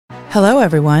Hello,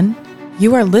 everyone.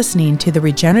 You are listening to the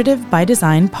Regenerative by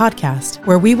Design podcast,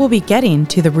 where we will be getting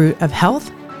to the root of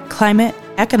health, climate,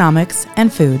 economics,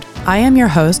 and food. I am your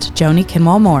host, Joni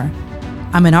Kinwall-Moore.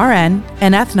 I'm an RN,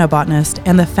 an ethnobotanist,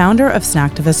 and the founder of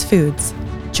Snacktivist Foods.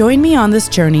 Join me on this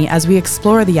journey as we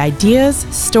explore the ideas,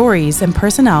 stories, and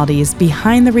personalities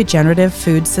behind the regenerative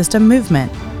food system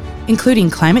movement, including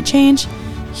climate change,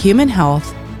 human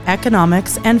health,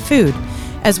 economics, and food,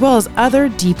 as well as other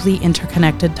deeply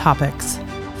interconnected topics.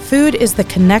 Food is the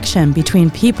connection between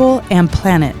people and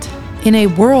planet. In a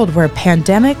world where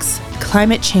pandemics,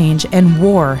 climate change, and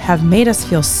war have made us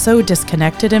feel so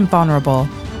disconnected and vulnerable,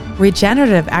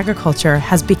 regenerative agriculture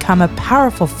has become a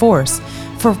powerful force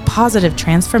for positive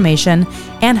transformation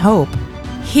and hope.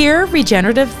 Here,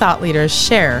 regenerative thought leaders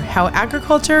share how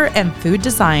agriculture and food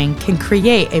design can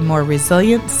create a more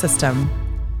resilient system.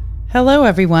 Hello,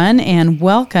 everyone, and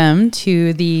welcome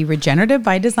to the Regenerative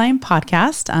by Design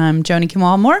podcast. I'm Joni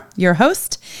Kinwall-Moore, your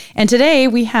host, and today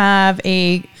we have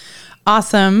a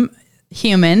awesome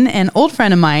human and old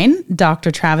friend of mine,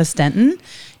 Dr. Travis Denton,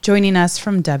 joining us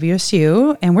from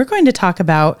WSU, and we're going to talk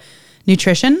about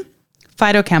nutrition,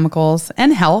 phytochemicals,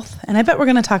 and health, and I bet we're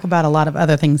going to talk about a lot of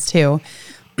other things too.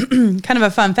 Kind of a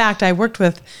fun fact, I worked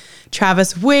with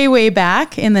Travis way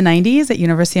back in the 90s at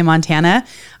University of Montana.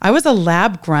 I was a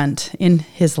lab grunt in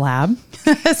his lab.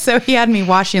 So he had me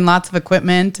washing lots of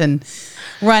equipment and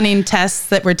running tests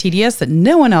that were tedious that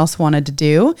no one else wanted to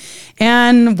do.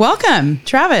 And welcome,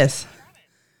 Travis.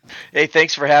 Hey,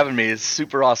 thanks for having me. It's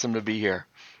super awesome to be here.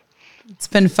 It's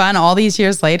been fun all these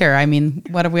years later. I mean,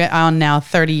 what are we on now?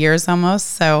 30 years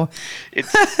almost. So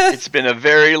it's been a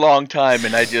very long time,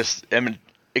 and I just am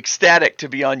ecstatic to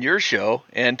be on your show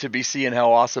and to be seeing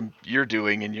how awesome you're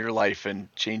doing in your life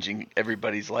and changing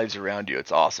everybody's lives around you.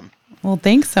 It's awesome. Well,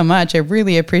 thanks so much. I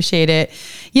really appreciate it.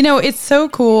 You know, it's so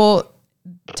cool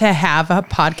to have a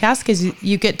podcast because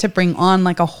you get to bring on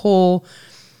like a whole,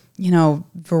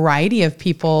 variety of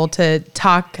people to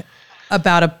talk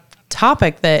about a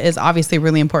topic that is obviously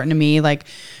really important to me, like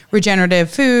regenerative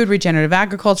food, regenerative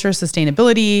agriculture,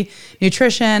 sustainability,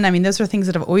 nutrition. I mean, those are things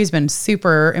that have always been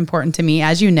super important to me,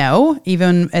 as you know,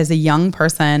 even as a young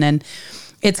person. And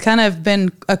it's kind of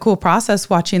been a cool process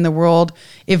watching the world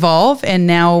evolve. And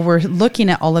now we're looking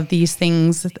at all of these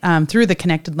things through the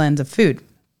connected lens of food.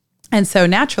 And so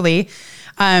naturally,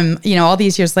 all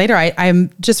these years later,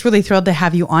 I'm just really thrilled to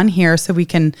have you on here so we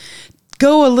can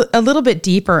go a little bit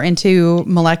deeper into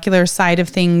molecular side of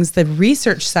things, the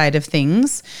research side of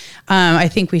things. I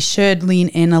think we should lean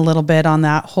in a little bit on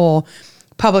that whole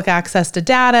public access to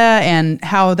data and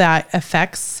how that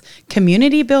affects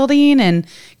community building and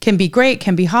can be great,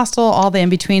 can be hostile, all the in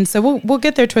between. So we'll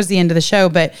get there towards the end of the show.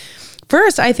 But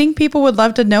first, I think people would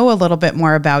love to know a little bit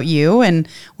more about you and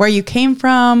where you came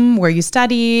from, where you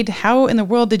studied, how in the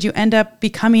world did you end up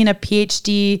becoming a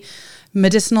PhD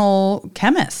medicinal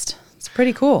chemist? It's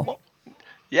pretty cool.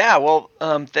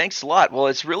 Thanks a lot. Well,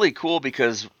 it's really cool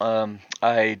because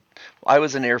I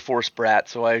was an Air Force brat,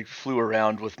 so I flew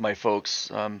around with my folks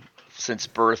since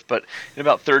birth. But in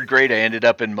about third grade, I ended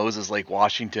up in Moses Lake,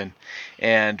 Washington,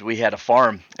 and we had a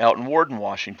farm out in Warden,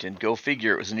 Washington. Go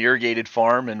figure. It was an irrigated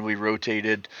farm, and we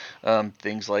rotated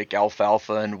things like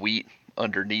alfalfa and wheat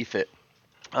underneath it.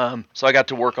 So I got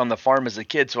to work on the farm as a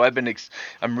kid. So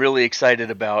I'm really excited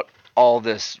about all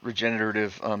this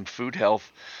regenerative food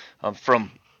health from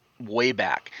way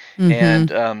back.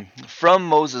 Mm-hmm. And from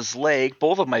Moses Lake,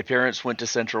 both of my parents went to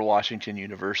Central Washington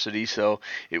University, so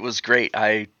it was great.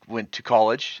 I went to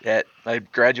college. I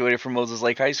graduated from Moses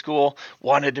Lake High School,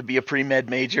 wanted to be a pre-med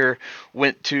major,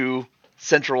 went to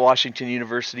Central Washington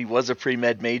University, was a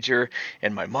pre-med major,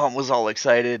 and my mom was all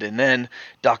excited. And then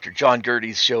Dr. John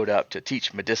Gerdes showed up to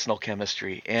teach medicinal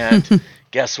chemistry. And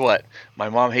guess what? My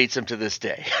mom hates him to this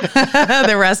day.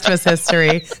 The rest was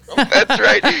history. That's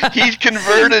right. He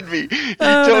converted me. He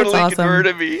totally awesome.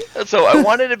 Converted me. So I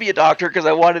wanted to be a doctor because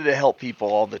I wanted to help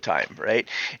people all the time, right?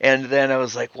 And then I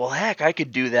was like, well, heck, I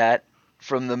could do that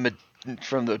from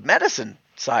the medicine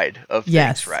side of things,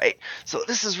 yes. Right? So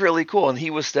this is really cool. And he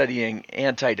was studying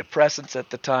antidepressants at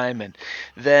the time. And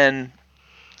then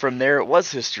from there, it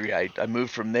was history. I moved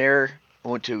from there. I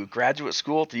went to graduate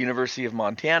school at the University of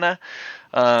Montana,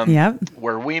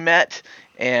 where we met.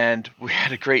 And we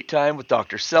had a great time with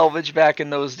Dr. Selvage back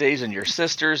in those days and your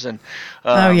sisters. And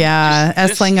Esslinger.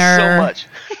 Just so much.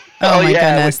 Oh my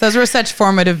yeah, goodness. Those were such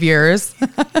formative years.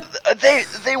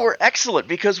 they were excellent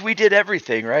because we did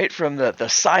everything, right? From the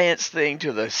science thing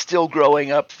to the still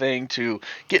growing up thing to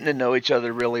getting to know each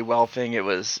other really well thing. It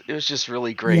was just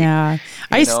really great. Yeah.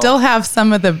 I still have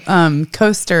some of the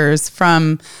coasters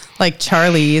from like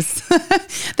Charlie's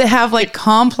that have like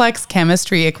complex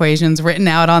chemistry equations written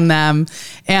out on them.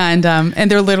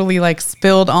 And they're literally like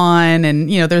spilled on,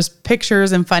 and, you know, there's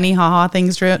pictures and funny haha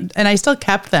things. And I still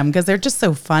kept them because they're just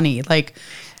so funny. Like,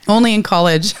 only in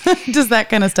college does that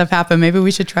kind of stuff happen. Maybe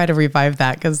we should try to revive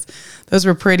that, because those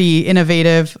were pretty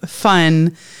innovative,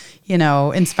 fun, you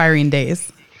know, inspiring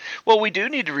days. Well, we do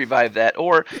need to revive that.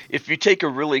 Or if you take a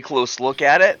really close look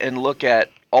at it and look at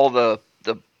all the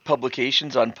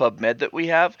publications on PubMed that we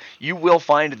have, you will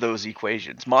find those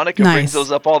equations. Monica brings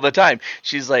those up all the time.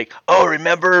 She's like, oh,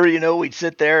 remember, you know, we'd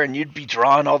sit there and you'd be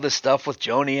drawing all this stuff with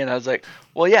Joni. And I was like,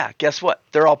 well, yeah, guess what?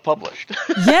 They're all published.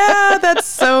 Yeah, that's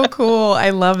so cool.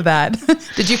 I love that.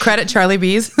 Did you credit Charlie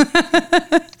B's?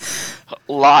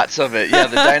 Lots of it. Yeah,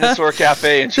 the Dinosaur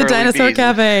Cafe and Charlie The Dinosaur B's.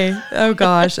 Cafe. Oh,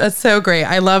 gosh. That's so great.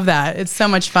 I love that. It's so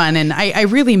much fun. And I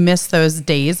really miss those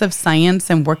days of science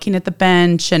and working at the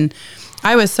bench. And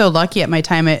I was so lucky at my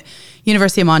time at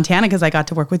University of Montana because I got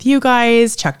to work with you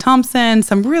guys, Chuck Thompson,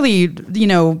 some really, you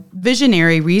know,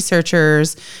 visionary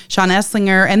researchers, Sean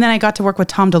Esslinger, and then I got to work with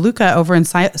Tom DeLuca over in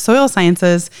soil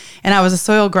sciences, and I was a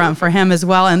soil grunt for him as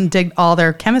well and did all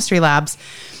their chemistry labs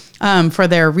for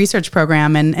their research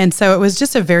program. And so it was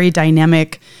just a very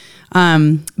dynamic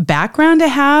background to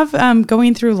have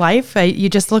going through life. You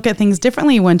just look at things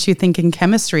differently once you think in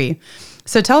chemistry.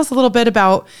 So tell us a little bit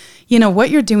about, you know, what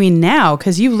you're doing now,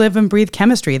 because you live and breathe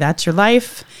chemistry. That's your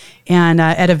life, and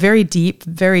at a very deep,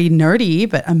 very nerdy,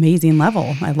 but amazing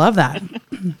level. I love that.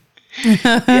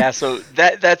 Yeah, so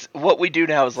that's what we do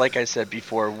now is, like I said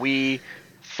before, we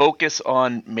focus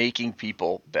on making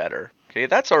people better. Okay,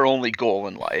 that's our only goal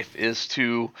in life, is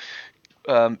to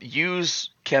use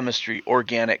chemistry,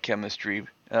 organic chemistry.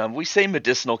 We say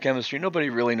medicinal chemistry. Nobody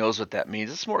really knows what that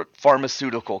means. It's more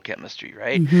pharmaceutical chemistry,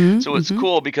 right? So it's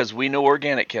cool because we know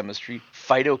organic chemistry.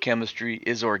 Phytochemistry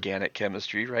is organic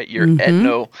chemistry, right? Your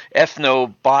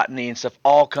ethnobotany and stuff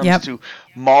all comes to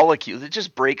molecules. It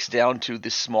just breaks down to the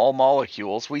small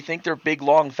molecules. We think they're big,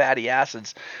 long fatty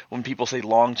acids. When people say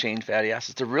long-chain fatty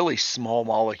acids, they're really small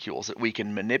molecules that we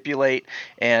can manipulate.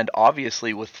 And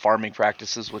obviously with farming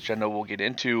practices, which I know we'll get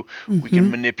into, we can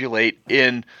manipulate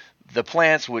in the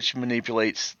plants, which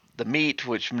manipulates the meat,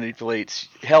 which manipulates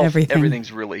health.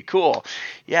 Everything's really cool.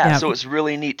 Yeah, so it's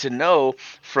really neat to know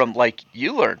from, like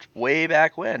you learned way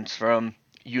back when, from,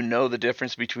 you know, the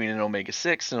difference between an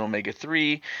omega-6 and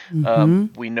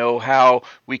omega-3. We know how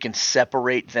we can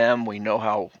separate them. We know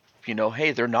how, you know,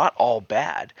 hey, they're not all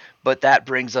bad. But that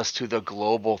brings us to the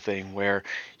global thing where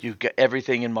you get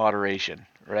everything in moderation,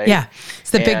 right? Yeah,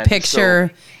 it's the big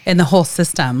picture and the whole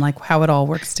system, like how it all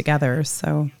works together.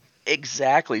 So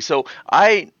exactly. So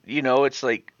you know, it's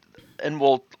like, and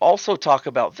we'll also talk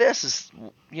about this is,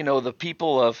 you know, the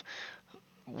people of,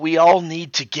 we all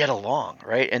need to get along,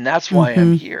 right? And that's why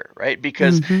I'm here, right?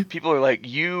 Because people are like,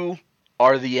 you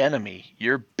are the enemy.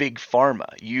 You're big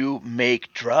pharma. You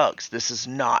make drugs. This is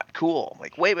not cool. I'm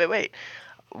like, wait.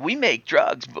 We make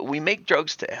drugs, but we make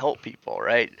drugs to help people,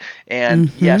 right? And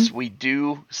yes, we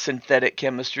do synthetic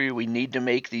chemistry. We need to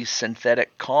make these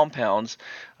synthetic compounds,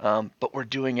 but we're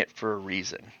doing it for a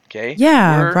reason, okay?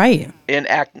 Yeah, right.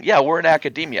 We're in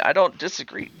academia. I don't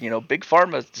disagree. You know, big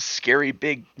pharma is a scary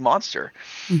big monster,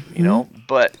 you know,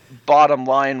 but bottom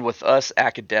line with us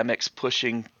academics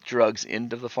pushing drugs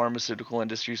into the pharmaceutical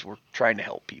industries, we're trying to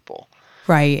help people.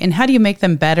 Right. And how do you make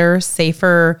them better,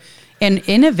 safer, and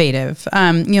innovative?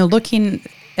 You know, looking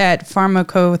at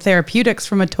pharmacotherapeutics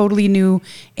from a totally new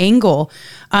angle.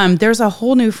 There's a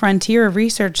whole new frontier of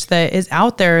research that is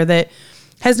out there that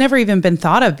has never even been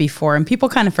thought of before, and people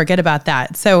kind of forget about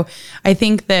that. So I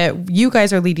think that you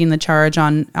guys are leading the charge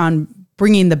on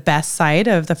bringing the best side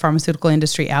of the pharmaceutical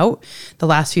industry out. The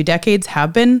last few decades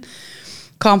have been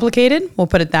complicated, we'll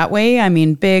put it that way. I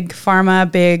mean, big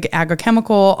pharma, big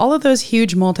agrochemical, all of those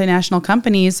huge multinational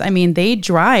companies, I mean, they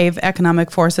drive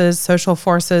economic forces, social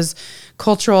forces,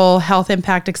 cultural, health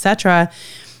impact, etc.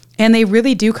 And they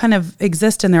really do kind of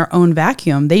exist in their own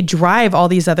vacuum. They drive all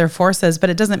these other forces, but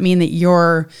it doesn't mean that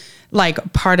you're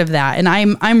like part of that. And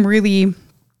I'm really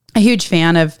a huge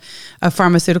fan of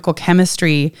pharmaceutical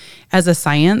chemistry as a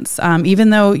science. Even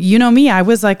though, you know me, I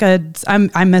was like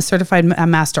I'm a certified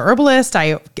master herbalist.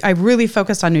 I really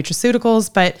focused on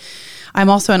nutraceuticals, but I'm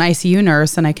also an ICU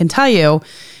nurse. And I can tell you,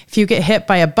 if you get hit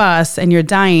by a bus and you're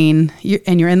dying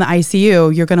and you're in the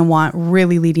ICU, you're going to want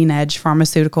really leading edge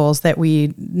pharmaceuticals that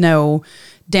we know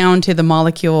down to the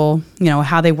molecule,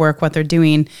 how they work, what they're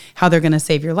doing, how they're going to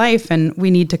save your life. And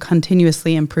we need to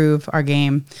continuously improve our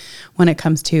game when it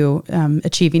comes to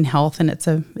achieving health. And it's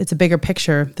a bigger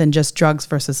picture than just drugs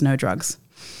versus no drugs.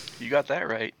 You got that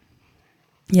right.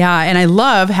 Yeah, and I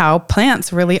love how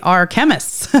plants really are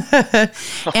chemists.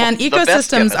 And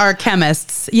ecosystems are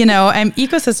chemists, and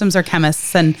ecosystems are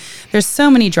chemists, and there's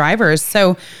so many drivers.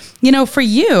 So, for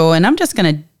you, and I'm just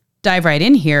going to dive right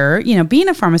in here, being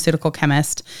a pharmaceutical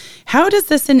chemist, how does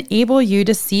this enable you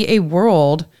to see a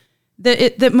world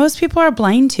that most people are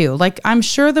blind to? Like, I'm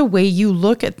sure the way you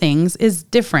look at things is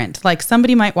different. Like,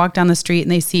 somebody might walk down the street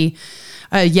and they see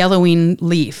a yellowing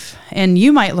leaf, and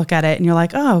you might look at it and you're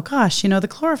like, oh gosh, the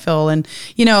chlorophyll, and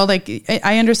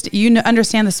I understand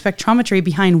the spectrometry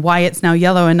behind why it's now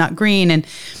yellow and not green, and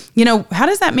how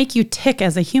does that make you tick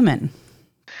as a human?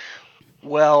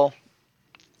 Well,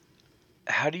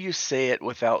 how do you say it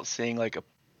without sounding like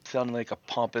a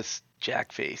pompous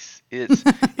jackface?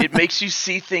 It makes you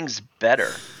see things better,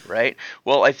 right?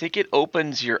 Well, I think it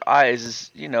opens your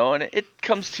eyes, and it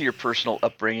comes to your personal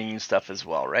upbringing and stuff as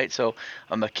well, right? So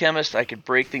I'm a chemist. I could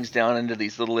break things down into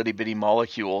these little itty bitty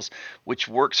molecules, which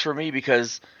works for me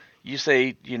because you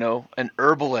say, an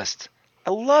herbalist.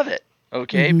 I love it.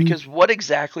 Okay, Mm-hmm. because what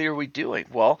exactly are we doing?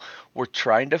 Well, we're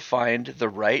trying to find the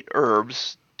right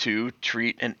herbs to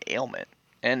treat an ailment.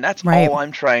 And that's Right. all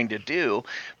I'm trying to do.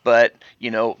 But,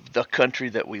 the country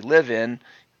that we live in,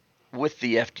 with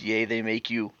the FDA, they make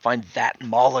you find that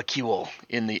molecule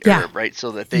in the herb, right?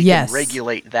 So that they can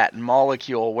regulate that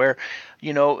molecule where,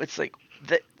 it's like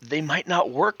that they might not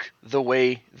work the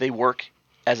way they work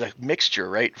as a mixture,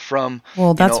 right? From,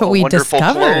 that's what a we wonderful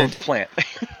discovered. clove plant.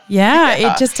 Yeah,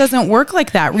 it just doesn't work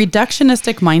like that.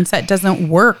 Reductionistic mindset doesn't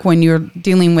work when you're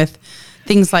dealing with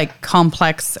things like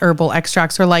complex herbal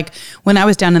extracts, or like when I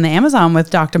was down in the Amazon with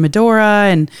Dr. Medora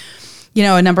and,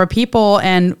 a number of people.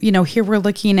 And, here we're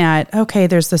looking at, okay,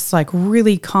 there's this like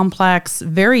really complex,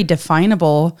 very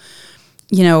definable,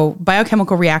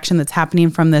 biochemical reaction that's happening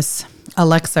from this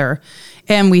elixir.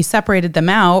 And we separated them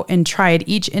out and tried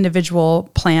each individual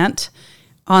plant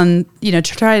on, to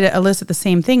try to elicit the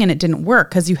same thing, and it didn't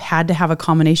work because you had to have a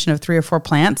combination of 3 or 4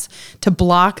 plants to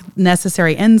block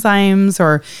necessary enzymes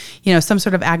or, some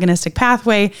sort of agonistic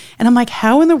pathway. And I'm like,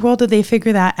 how in the world did they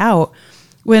figure that out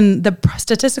when the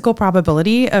statistical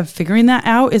probability of figuring that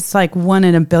out is like 1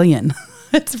 in a billion?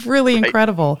 It's really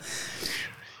incredible.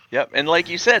 Yep. And like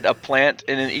you said, a plant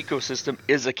in an ecosystem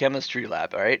is a chemistry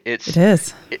lab, right? It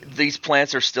is. These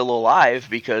plants are still alive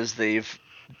because they've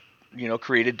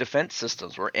created defense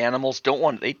systems where animals don't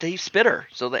want they spitter,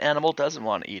 so the animal doesn't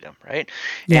want to eat them, right?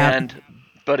 Yeah.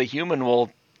 But a human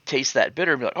will taste that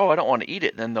bitter and be like, oh, I don't want to eat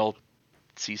it. And then they'll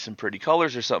see some pretty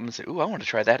colors or something and say, ooh, I want to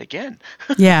try that again.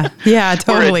 Yeah,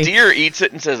 totally. Or a deer eats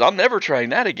it and says, I'm never trying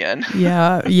that again.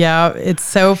 Yeah, it's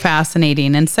so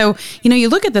fascinating. And so, you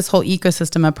look at this whole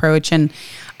ecosystem approach, and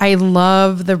I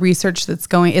love the research that's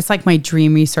going. It's like my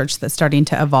dream research that's starting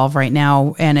to evolve right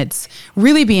now. And it's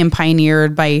really being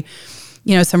pioneered by,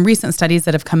 some recent studies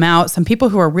that have come out, some people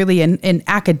who are really in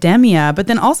academia, but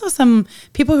then also some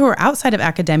people who are outside of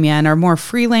academia and are more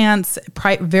freelance,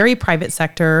 very private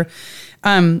sector.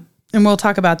 And we'll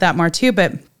talk about that more too.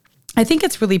 But I think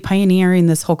it's really pioneering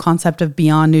this whole concept of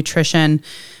beyond nutrition,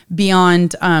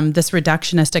 beyond this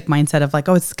reductionistic mindset of like,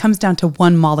 oh, it comes down to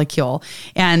one molecule.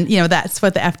 And, that's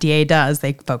what the FDA does.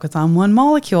 They focus on one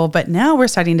molecule. But now we're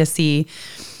starting to see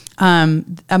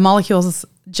a molecule is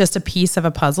just a piece of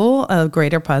a puzzle, a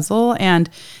greater puzzle. And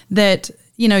that,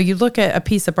 you look at a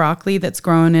piece of broccoli that's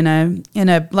grown in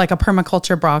a like a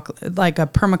permaculture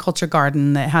permaculture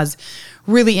garden that has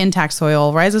really intact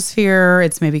soil, rhizosphere.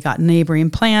 It's maybe got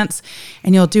neighboring plants,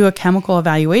 and you'll do a chemical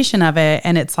evaluation of it,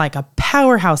 and it's like a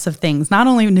powerhouse of things, not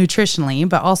only nutritionally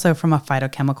but also from a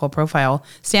phytochemical profile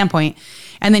standpoint.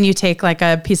 And then you take like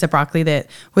a piece of broccoli that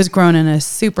was grown in a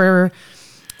super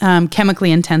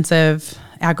chemically intensive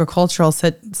agricultural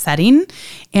setting,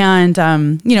 and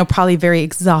probably very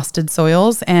exhausted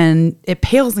soils, and it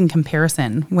pales in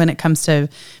comparison when it comes to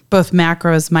both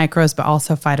macros, micros, but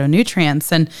also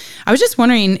phytonutrients. And I was just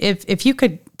wondering if you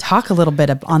could talk a little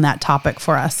bit on that topic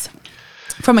for us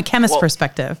from a chemist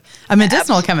perspective, a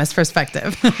medicinal chemist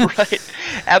perspective. Right.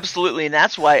 Absolutely. And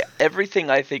that's why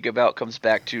everything I think about comes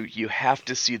back to you have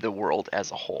to see the world as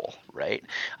a whole, right?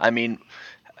 I mean,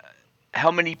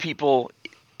 how many people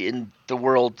in the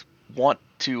world want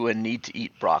to and need to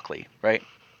eat broccoli, right?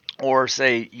 Or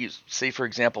say for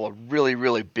example, a really,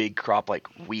 really big crop like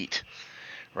wheat,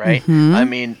 right? I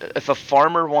mean, if a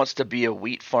farmer wants to be a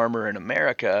wheat farmer in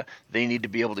America, they need to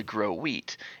be able to grow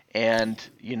wheat. And,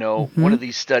 one of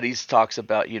these studies talks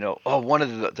about, one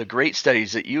of the great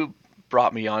studies that you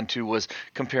brought me onto was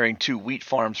comparing two wheat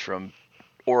farms from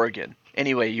Oregon.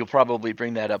 Anyway, you'll probably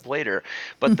bring that up later.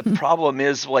 But the problem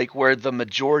is, like, where the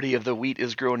majority of the wheat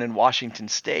is grown in Washington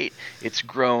State, it's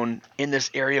grown in this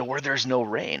area where there's no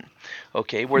rain.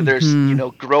 Okay, where there's,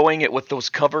 growing it with those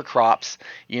cover crops,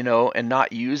 and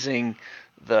not using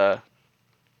the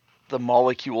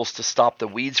molecules to stop the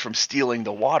weeds from stealing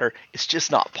the water, it's just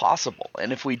not possible.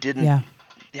 And if we didn't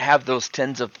have those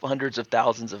tens of hundreds of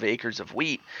thousands of acres of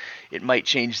wheat, it might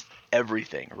change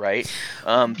everything, right?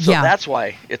 So that's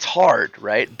why it's hard,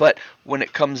 right? But when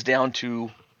it comes down to,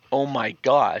 oh my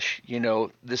gosh,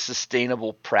 this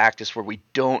sustainable practice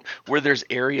where there's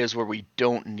areas where we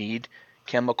don't need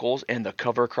chemicals and the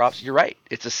cover crops, you're right.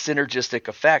 It's a synergistic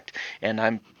effect.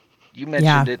 And you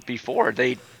mentioned it before.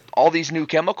 All these new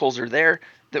chemicals are there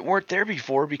that weren't there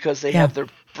before because they have their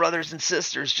brothers and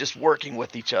sisters just working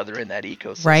with each other in that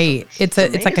ecosystem. Right. It's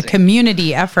like a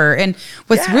community effort. And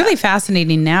what's really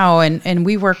fascinating now, and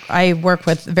I work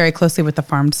very closely with the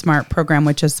Farm Smart program,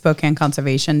 which is Spokane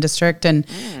Conservation District, and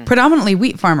predominantly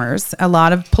wheat farmers, a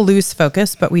lot of Palouse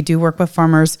focus, but we do work with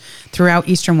farmers throughout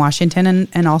Eastern Washington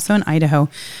and also in Idaho.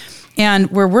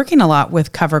 And we're working a lot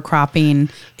with cover cropping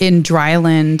in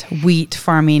dryland wheat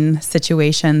farming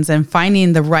situations and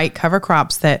finding the right cover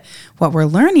crops that what we're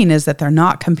learning is that they're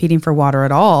not competing for water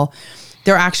at all.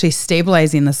 They're actually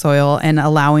stabilizing the soil and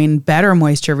allowing better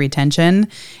moisture retention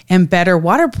and better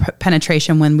water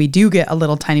penetration when we do get a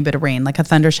little tiny bit of rain, like a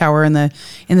thunder shower in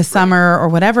the summer or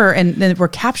whatever. And then we're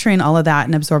capturing all of that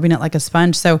and absorbing it like a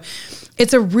sponge. So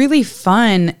it's a really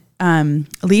fun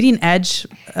leading edge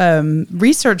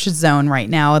research zone right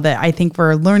now that I think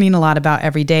we're learning a lot about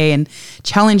every day and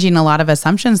challenging a lot of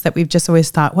assumptions that we've just always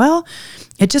thought, well,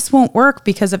 it just won't work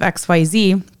because of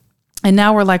XYZ. And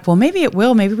now we're like, well, maybe it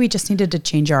will. Maybe we just needed to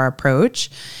change our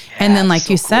approach. Yeah, and then like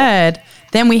you said,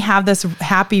 then we have this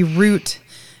happy root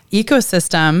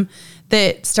ecosystem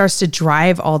that starts to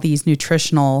drive all these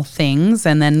nutritional things.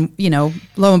 And then,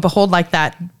 lo and behold, like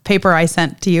that paper I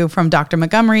sent to you from Dr.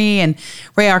 Montgomery and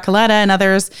Ray Archuleta and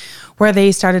others, where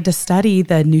they started to study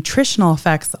the nutritional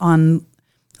effects on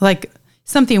like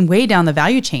something way down the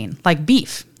value chain, like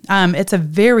beef. It's a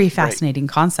very fascinating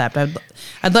concept.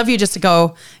 I'd love you just to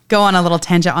go on a little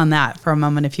tangent on that for a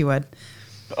moment, if you would.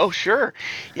 Oh, sure.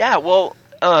 Yeah, well,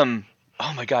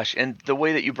 oh my gosh. And the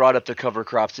way that you brought up the cover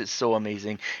crops is so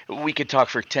amazing. We could talk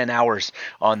for 10 hours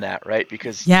on that, right?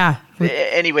 Because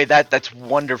anyway, that's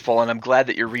wonderful. And I'm glad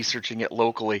that you're researching it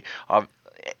locally.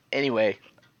 Anyway,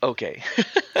 okay.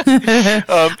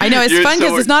 I know it's fun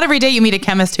because it's not every day you meet a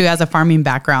chemist who has a farming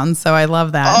background. So I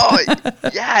love that. Oh,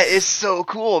 yeah, it's so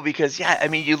cool because,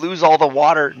 you lose all the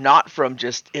water, not from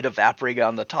just it evaporating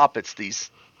on the top. It's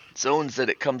these zones that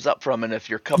it comes up from, and if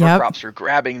your cover crops are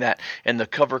grabbing that and the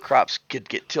cover crops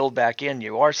get tilled back in,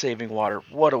 you are saving water.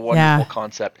 What a wonderful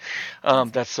concept.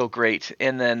 That's so great.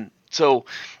 And then so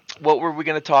what were we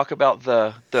going to talk about?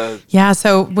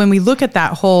 So when we look at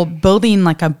that whole building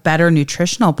like a better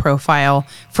nutritional profile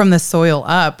from the soil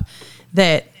up,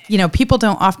 that people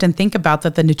don't often think about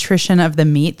that the nutrition of the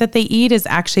meat that they eat is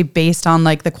actually based on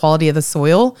like the quality of the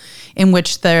soil in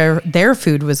which their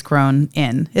food was grown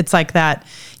in. It's like that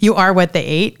you are what they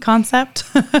ate concept.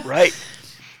 Right.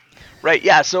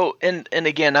 Yeah. So, and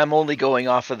again, I'm only going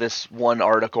off of this one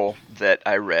article that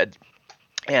I read,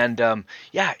 and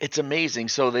it's amazing.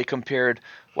 So they compared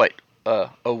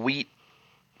a wheat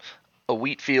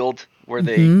field where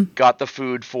they got the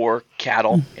food for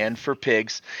cattle and for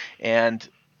pigs, and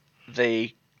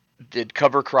they did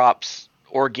cover crops,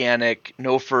 organic,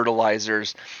 no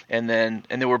fertilizers, and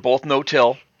they were both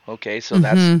no-till. Okay, so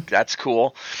that's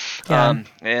cool. Yeah.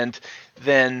 And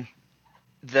then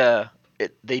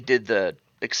they did the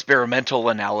experimental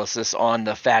analysis on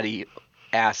the fatty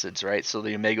acids, right? So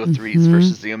the omega-3s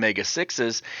versus the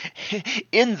omega-6s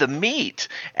in the meat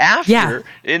after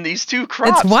in these two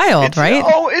crops. It's wild, right?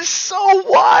 Oh, it's so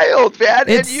wild, man.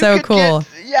 It's so cool.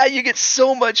 You get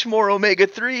so much more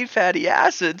omega-3 fatty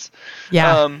acids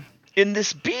in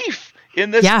this beef,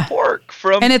 in this pork.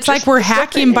 And it's like we're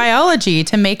hacking biology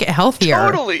to make it healthier.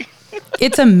 Totally.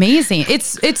 It's amazing.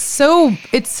 It's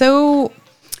so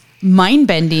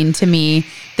mind-bending to me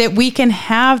that we can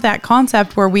have that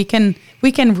concept where we can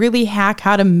really hack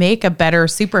how to make a better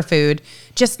superfood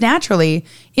just naturally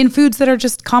in foods that are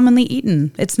just commonly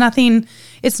eaten. It's nothing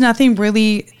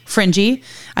really fringy.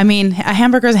 I mean, a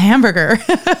hamburger is a hamburger.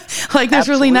 Like there's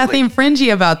really nothing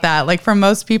fringy about that. Like for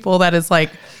most people that is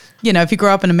like if you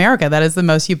grow up in America, that is the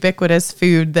most ubiquitous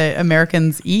food that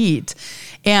Americans eat.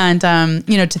 And,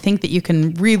 to think that you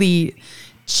can really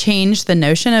change the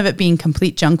notion of it being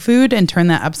complete junk food and turn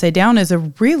that upside down is a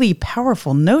really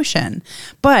powerful notion.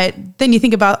 But then you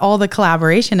think about all the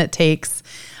collaboration it takes.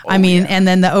 And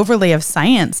then the overlay of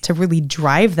science to really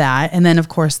drive that. And then, of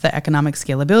course, the economic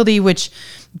scalability, which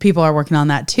people are working on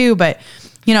that too. But,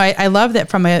 I love that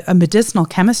from a medicinal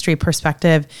chemistry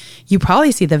perspective, you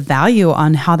probably see the value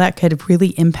on how that could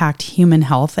really impact human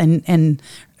health and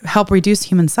help reduce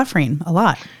human suffering a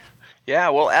lot. Yeah,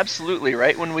 well, absolutely,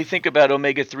 right? When we think about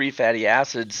omega-3 fatty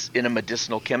acids in a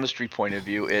medicinal chemistry point of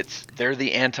view, they're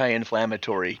the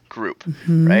anti-inflammatory group,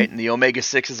 right? And the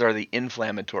omega-6s are the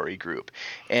inflammatory group.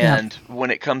 And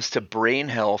when it comes to brain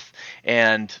health,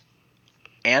 and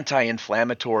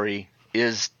anti-inflammatory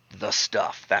is the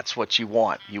stuff. That's what you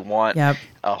want. You want a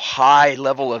high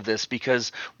level of this,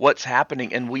 because what's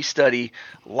happening, and we study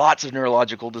lots of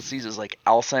neurological diseases like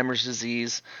Alzheimer's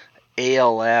disease,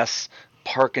 ALS,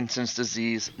 Parkinson's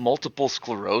disease, multiple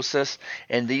sclerosis,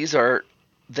 and we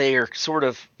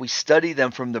study them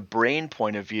from the brain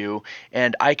point of view,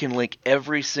 and I can link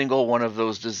every single one of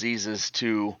those diseases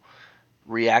to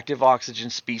reactive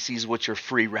oxygen species, which are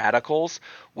free radicals,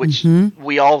 which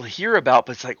we all hear about,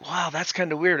 but it's like, wow, that's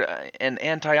kind of weird. And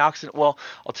antioxidant, well,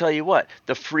 I'll tell you what,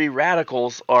 the free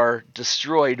radicals are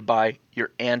destroyed by your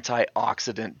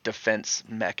antioxidant defense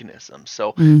mechanism.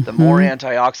 So the more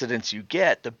antioxidants you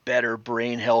get, the better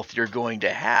brain health you're going to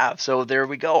have. So there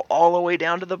we go, all the way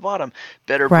down to the bottom.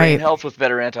 Better brain health with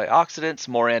better antioxidants,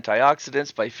 more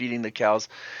antioxidants by feeding the cows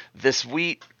this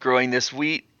wheat, growing this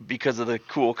wheat because of the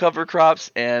cool cover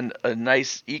crops and a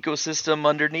nice ecosystem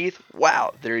underneath.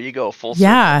 Wow, there you go, full circle.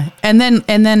 Yeah, and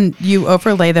then you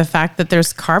overlay the fact that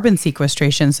there's carbon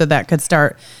sequestration, so that could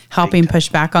start helping push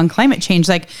back on climate change.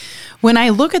 Like, when I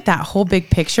look at that whole big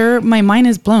picture, my mind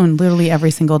is blown literally every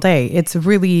single day. It's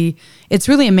really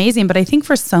amazing. But I think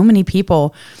for so many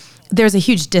people, there's a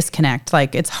huge disconnect.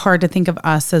 Like, it's hard to think of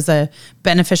us as a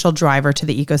beneficial driver to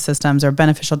the ecosystems or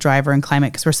beneficial driver in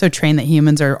climate, because we're so trained that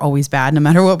humans are always bad no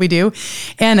matter what we do.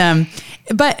 And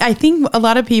but I think a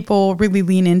lot of people really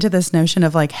lean into this notion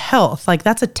of like health. Like,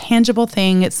 that's a tangible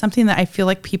thing. It's something that I feel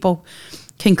like people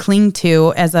can cling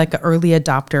to as like an early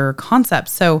adopter concept.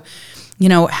 So,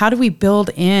 how do we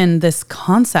build in this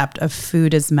concept of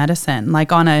food as medicine,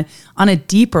 like on a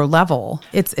deeper level?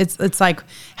 It's like,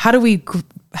 how do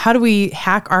we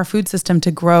hack our food system to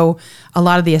grow a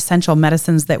lot of the essential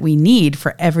medicines that we need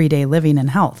for everyday living and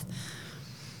health?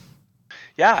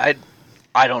 Yeah,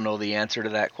 I don't know the answer to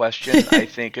that question. I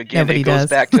think, again, it goes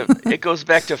back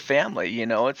to family.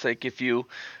 It's like, if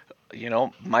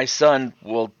my son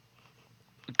will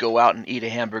go out and eat a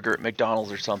hamburger at McDonald's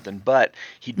or something, but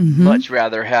he'd much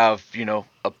rather have,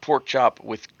 a pork chop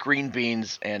with green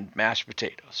beans and mashed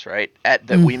potatoes, right?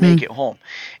 That we make at home.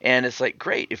 And it's like,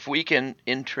 great, if we can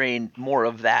entrain more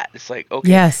of that. It's like, okay,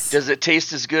 does it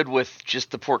taste as good with just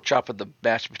the pork chop and the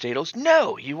mashed potatoes?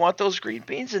 No, you want those green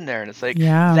beans in there. And it's like,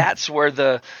 that's where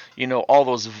the, all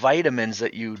those vitamins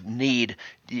that you need,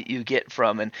 you get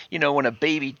from. And, when a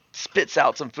baby spits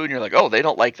out some food and you're like, oh, they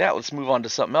don't like that, let's move on to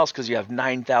something else, because you have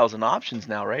 9,000 options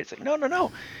now, right? It's like,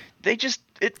 no.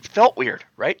 It felt weird,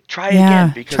 right? Try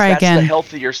again, because the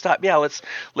healthier stuff. Yeah, let's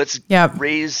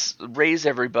raise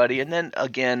everybody. And then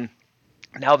again,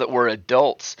 now that we're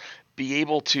adults, be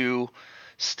able to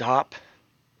stop,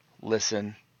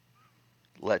 listen,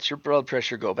 let your blood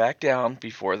pressure go back down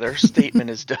before their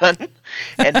statement is done,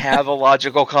 and have a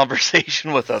logical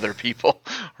conversation with other people,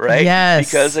 right? Yes.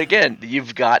 Because again,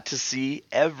 you've got to see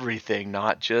everything,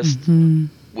 not just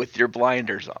with your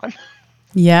blinders on.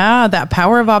 Yeah, that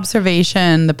power of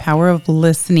observation, the power of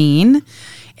listening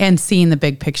and seeing the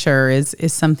big picture is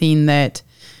something that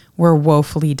we're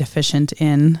woefully deficient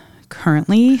in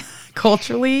currently,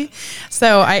 culturally.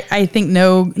 So I think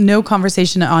no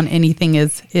conversation on anything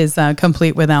is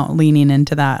complete without leaning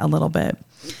into that a little bit.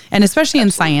 And especially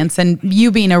in science, and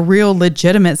you being a real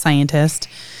legitimate scientist.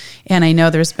 And I know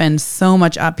there's been so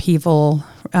much upheaval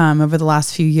over the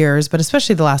last few years, but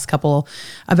especially the last couple,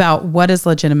 about what is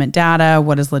legitimate data,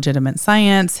 what is legitimate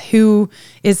science, who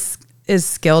is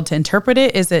skilled to interpret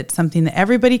it. Is it something that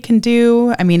everybody can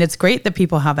do? I mean, it's great that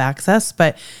people have access,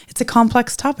 but it's a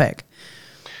complex topic.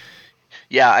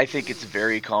 Yeah, I think it's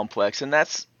very complex. And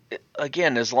that's,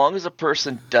 again, as long as a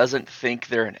person doesn't think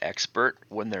they're an expert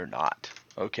when they're not,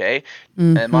 okay?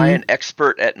 Am I an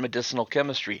expert at medicinal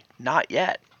chemistry? Not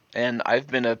yet. And I've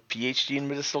been a PhD in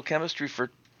medicinal chemistry for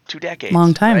 2 decades.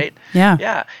 Long time. Right? Yeah.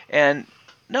 Yeah. And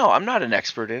no, I'm not an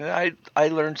expert in it. I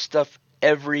learn stuff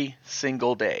every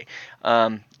single day.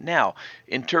 Now,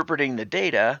 interpreting the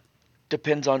data,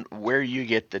 depends on where you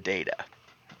get the data.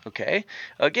 Okay?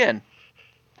 Again,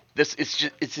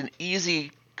 it's an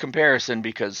easy comparison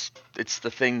because it's the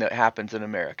thing that happens in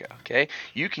America. Okay?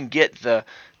 You can get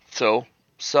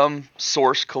some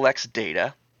source collects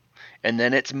data, and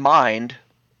then it's mined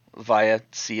via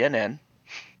CNN,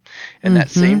 and that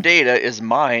same data is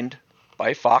mined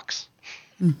by Fox.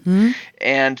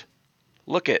 And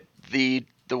look at the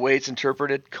way it's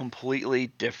interpreted, completely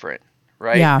different,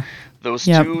 right? Yeah. Those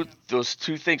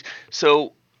two things.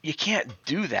 So you can't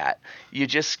do that. You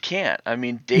just can't. I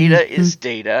mean, data is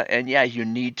data, and yeah, you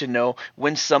need to know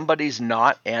when somebody's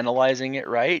not analyzing it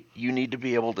right. You need to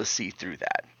be able to see through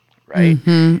that, right?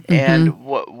 And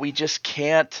what we just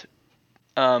can't.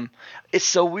 It's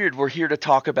so weird. We're here to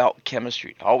talk about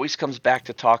chemistry. It always comes back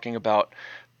to talking about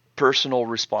personal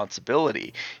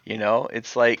responsibility.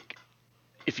 It's like,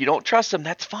 if you don't trust them,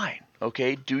 that's fine.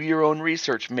 Okay, do your own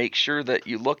research. Make sure that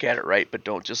you look at it right, but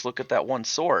don't just look at that one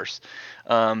source.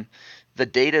 The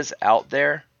data's out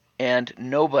there, and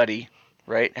nobody,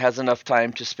 right, has enough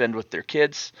time to spend with their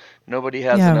kids. Nobody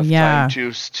has enough time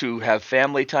to have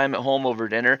family time at home over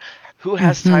dinner. Who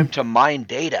has time to mine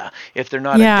data if they're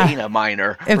not a data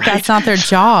miner? If right? that's not their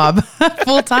job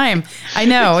full time. I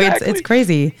know. Exactly. It's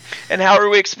crazy. And how are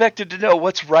we expected to know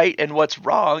what's right and what's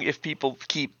wrong if people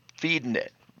keep feeding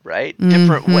it, right?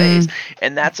 Different ways.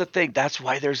 And that's a thing. That's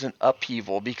why there's an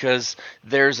upheaval, because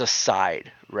there's a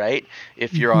side, right?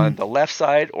 If you're on the left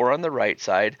side or on the right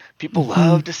side, people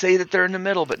love to say that they're in the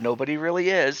middle, but nobody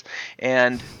really is.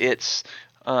 And it's,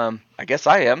 I guess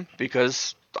I am,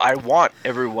 because I want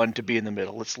everyone to be in the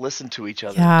middle. Let's listen to each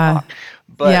other and talk.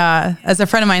 But as a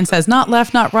friend of mine says, not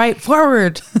left, not right,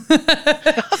 forward.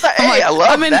 I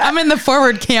love that. I'm in the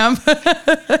forward camp.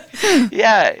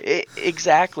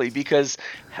 Exactly, because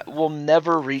we'll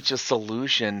never reach a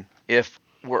solution if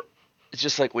it's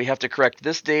just like we have to correct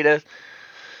this data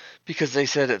because they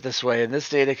said it this way, and this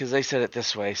data because they said it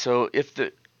this way. So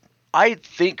I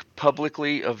think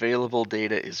publicly available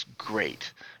data is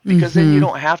great, because then you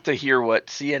don't have to hear what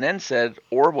CNN said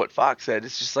or what Fox said.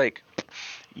 It's just like,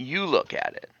 you look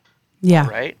at it. Yeah.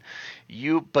 Right?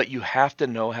 But you have to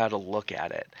know how to look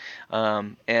at it.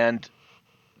 And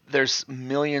there's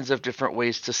millions of different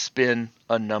ways to spin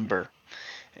a number.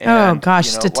 And,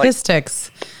 statistics.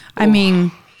 I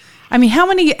mean, how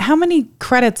many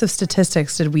credits of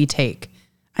statistics did we take?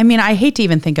 I mean, I hate to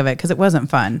even think of it because it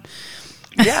wasn't fun.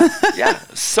 Yeah.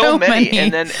 So many.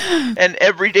 And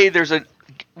every day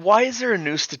why is there a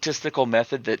new statistical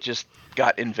method that just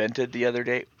got invented the other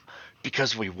day?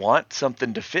 Because we want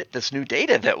something to fit this new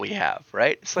data that we have,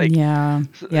 right? It's like,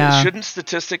 shouldn't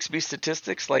statistics be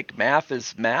statistics like math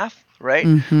is math, right?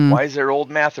 Why is there old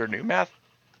math or new math?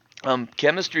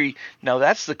 Chemistry, now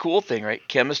that's the cool thing, right?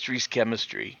 Chemistry's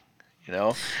chemistry.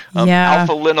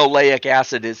 Alpha linoleic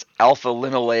acid is alpha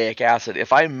linoleic acid.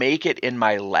 If I make it in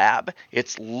my lab,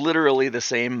 it's literally the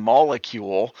same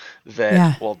molecule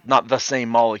not the same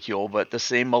molecule, but the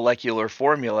same molecular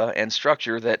formula and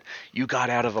structure that you got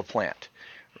out of a plant,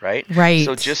 right? Right.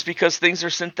 So just because things are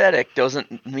synthetic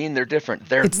doesn't mean they're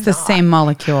different. It's the same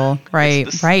molecule, right?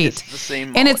 It's the same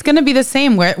molecule. And it's going to be the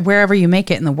same wherever you make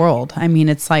it in the world. I mean,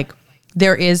 it's like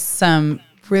there is some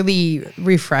really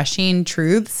refreshing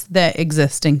truths that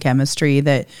exist in chemistry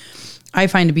that I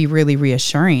find to be really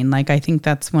reassuring. Like, I think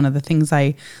that's one of the things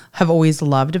I have always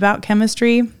loved about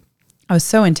chemistry. I was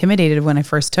so intimidated when I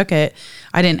first took it.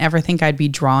 I didn't ever think I'd be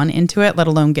drawn into it, let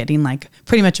alone getting like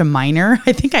pretty much a minor.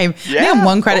 I think I'm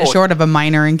one credit short of a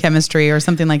minor in chemistry or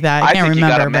something like that. I can't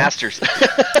remember. You got a master's.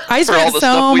 I spent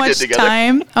so much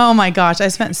time. Oh my gosh. I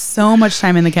spent so much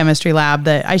time in the chemistry lab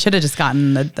that I should have just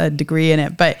gotten a degree in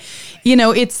it. But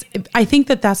I think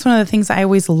that's one of the things I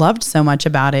always loved so much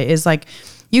about it is like,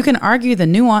 you can argue the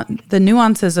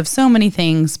nuances of so many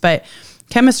things, but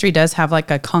chemistry does have like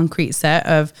a concrete set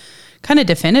of kind of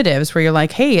definitives where you're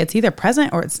like, hey, it's either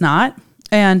present or it's not.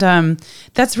 And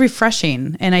that's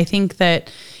refreshing. And I think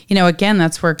that, again,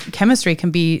 that's where chemistry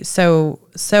can be so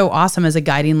awesome as a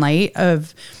guiding light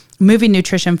of moving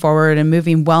nutrition forward and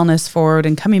moving wellness forward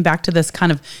and coming back to this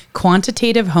kind of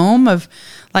quantitative home of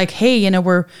like, hey,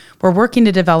 we're working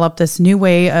to develop this new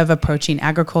way of approaching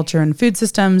agriculture and food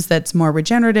systems that's more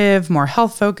regenerative, more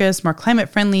health focused, more climate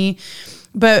friendly.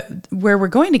 But where we're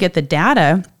going to get the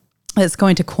data that's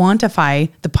going to quantify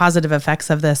the positive effects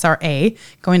of this are A,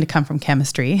 going to come from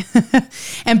chemistry,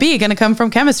 and B, going to come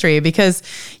from chemistry because,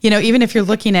 even if you're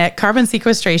looking at carbon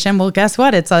sequestration, well, guess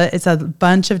what? It's a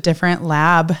bunch of different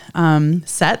lab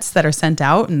sets that are sent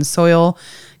out and soil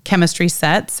chemistry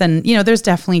sets. And, there's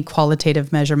definitely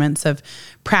qualitative measurements of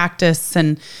practice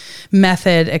and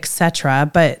method, et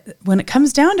cetera. But when it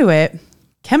comes down to it,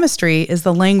 chemistry is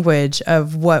the language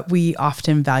of what we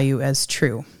often value as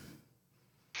true.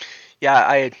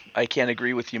 Yeah, I can't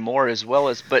agree with you more as well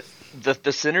as, but the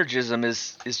synergism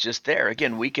is just there.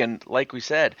 Again, we can, like we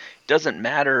said, doesn't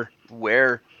matter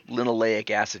where linoleic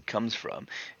acid comes from.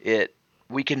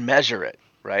 We can measure it,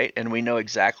 right? And we know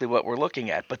exactly what we're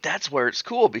looking at. But that's where it's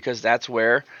cool, because that's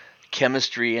where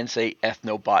chemistry and, say,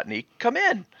 ethnobotany come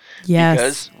in. Yes.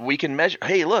 Because we can measure,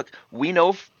 hey, look, we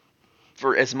know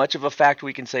for as much of a fact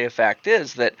we can say a fact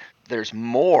is that there's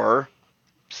more,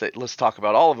 let's talk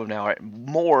about all of them now, right?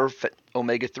 More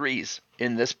omega-3s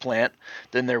in this plant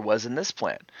than there was in this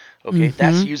plant. Okay,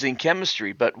 that's using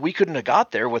chemistry, but we couldn't have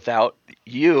got there without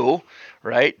you,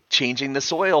 right, changing the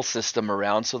soil system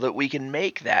around so that we can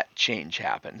make that change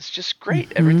happen. It's just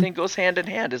great. Everything goes hand in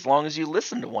hand as long as you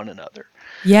listen to one another.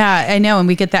 Yeah, I know. And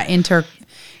we get that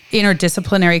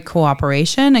interdisciplinary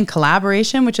cooperation and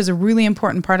collaboration, which is a really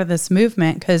important part of this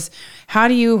movement, because how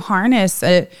do you harness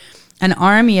an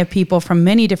army of people from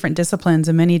many different disciplines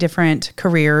and many different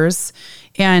careers,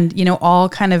 and, all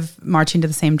kind of marching to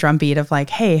the same drumbeat of like,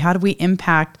 hey, how do we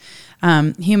impact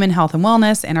human health and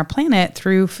wellness and our planet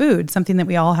through food, something that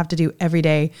we all have to do every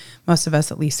day, most of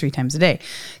us at least 3 times a day.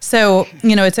 So,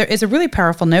 it's a really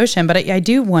powerful notion, but I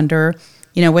do wonder,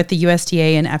 with the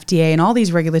USDA and FDA and all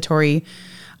these regulatory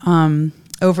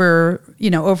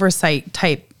oversight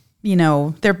type,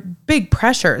 they're big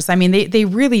pressures. I mean, they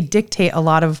really dictate a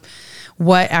lot of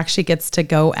what actually gets to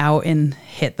go out and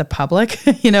hit the public.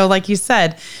 Like you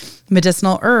said,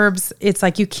 medicinal herbs, it's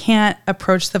like you can't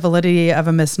approach the validity of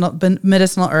a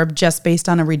medicinal herb just based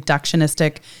on a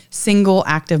reductionistic single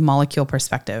active molecule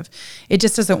perspective. It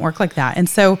just doesn't work like that. And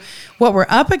so what we're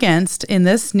up against in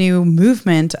this new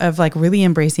movement of like really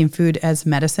embracing food as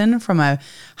medicine from a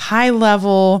high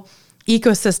level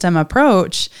ecosystem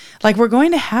approach, like we're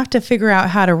going to have to figure out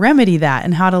how to remedy that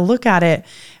and how to look at it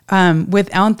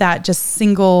without that just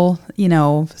single,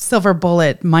 silver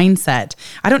bullet mindset.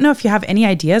 I don't know if you have any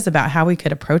ideas about how we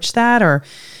could approach that, or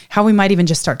how we might even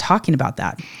just start talking about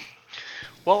that.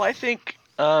 Well, I think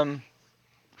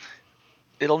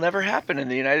it'll never happen in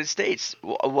the United States.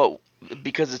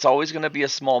 Because it's always going to be a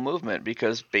small movement,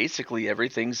 because basically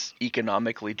everything's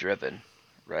economically driven,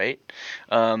 right?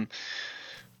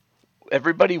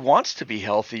 Everybody wants to be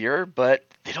healthier, but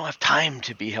they don't have time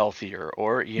to be healthier,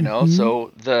 or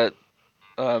so the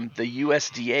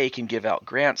USDA can give out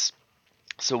grants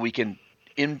so we can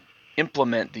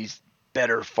implement these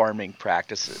better farming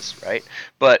practices, right?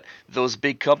 But those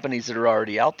big companies that are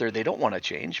already out there, they don't want to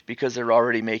change because they're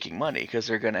already making money, because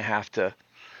they're going to have to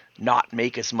not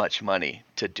make as much money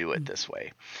to do it this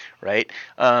way, right?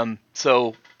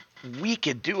 So we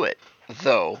could do it,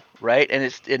 though, right? And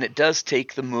it does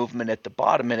take the movement at the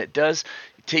bottom, and it does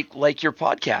take, like your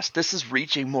podcast, this is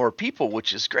reaching more people,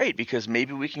 which is great, because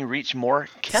maybe we can reach more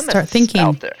chemists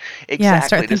out there.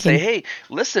 Exactly. To say, hey,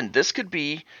 listen, this could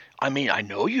be, I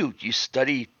know you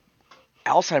study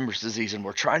Alzheimer's disease, and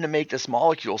we're trying to make this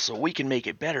molecule so we can make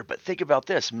it better, but think about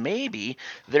this. Maybe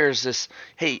there's this,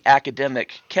 hey,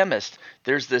 academic chemist,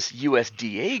 there's this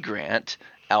USDA grant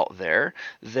out there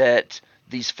that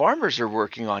these farmers are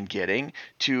working on getting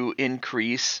to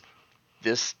increase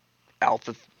this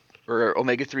alpha or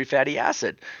omega-3 fatty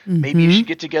acid. Maybe you should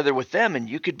get together with them, and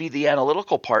you could be the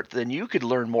analytical part. Then you could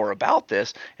learn more about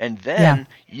this, and then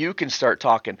you can start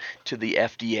talking to the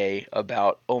FDA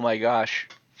about, oh my gosh,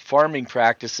 farming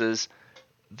practices,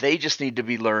 they just need to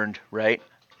be learned, right?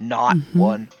 Not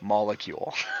one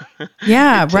molecule.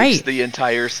 Yeah, it right. Takes the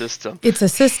entire system. It's a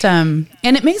system.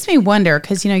 And it makes me wonder,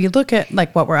 because, you look at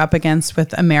like what we're up against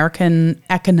with American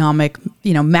economic,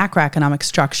 macroeconomic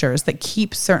structures that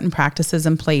keep certain practices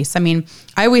in place. I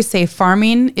always say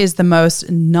farming is the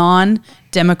most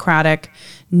non-democratic,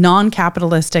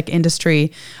 non-capitalistic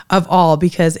industry of all,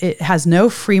 because it has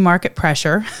no free market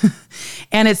pressure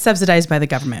and it's subsidized by the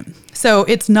government. So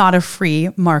it's not a free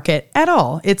market at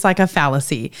all. It's like a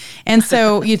fallacy. And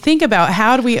so you think about,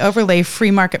 how do we overlay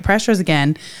free market pressures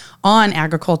again on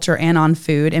agriculture and on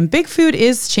food? And big food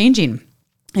is changing.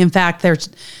 In fact,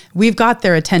 we've got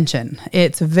their attention.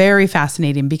 It's very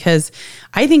fascinating, because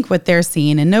I think what they're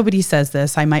seeing, and nobody says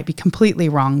this, I might be completely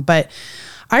wrong, but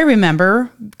I remember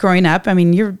growing up,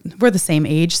 we're the same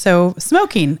age, so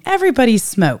smoking, everybody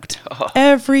smoked.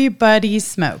 Everybody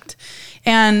smoked.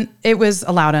 And it was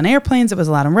allowed on airplanes, it was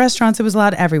allowed in restaurants, it was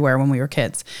allowed everywhere when we were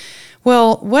kids.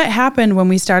 Well, what happened when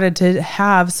we started to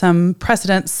have some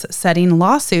precedence-setting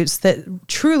lawsuits that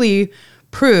truly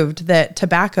proved that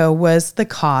tobacco was the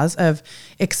cause of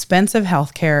expensive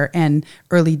healthcare and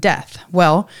early death?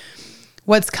 Well,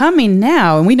 what's coming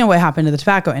now, and we know what happened to the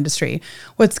tobacco industry,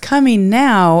 what's coming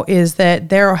now is that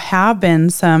there have been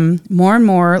some more and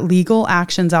more legal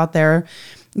actions out there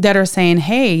that are saying,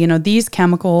 hey, you know, these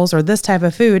chemicals or this type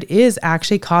of food is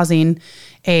actually causing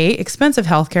A, expensive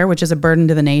healthcare, which is a burden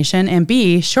to the nation, and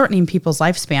B, shortening people's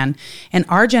lifespan. And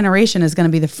our generation is going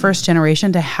to be the first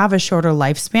generation to have a shorter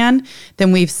lifespan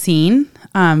than we've seen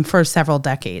for several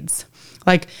decades.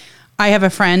 Like, I have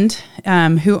a friend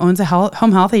who owns a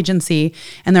home health agency,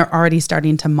 and they're already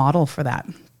starting to model for that.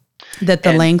 That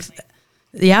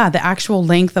the actual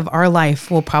length of our life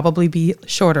will probably be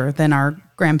shorter than our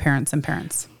grandparents and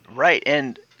parents. Right.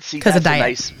 And see, because of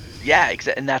diet. nice,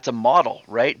 and that's a model,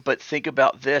 right? But think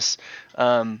about this,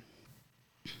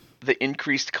 the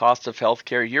increased cost of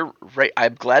healthcare. You're right.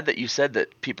 I'm glad that you said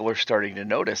that people are starting to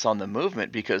notice on the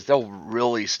movement, because they'll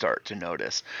really start to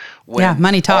notice when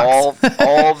money talks.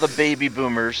 all the baby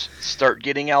boomers start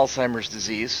getting Alzheimer's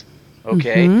disease.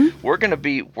 Okay. We're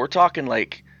talking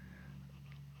like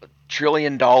 $1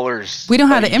 trillion. We don't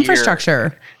have the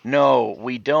infrastructure. No,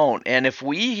 we don't. And if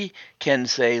we can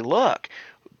say, look,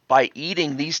 by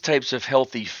eating these types of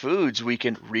healthy foods, we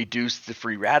can reduce the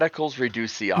free radicals,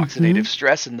 reduce the oxidative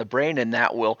stress in the brain, and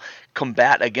that will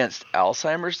combat against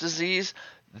Alzheimer's disease.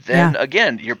 Then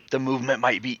again, the movement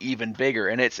might be even bigger.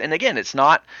 And again, it's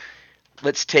not,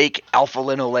 let's take alpha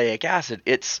linoleic acid.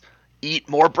 It's eat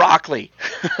more broccoli.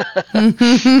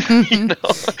 You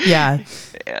know? Yeah.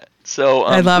 So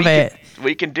I love it.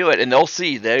 We can do it, and they'll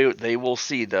see. They will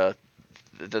see the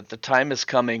time is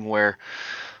coming where,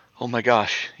 oh my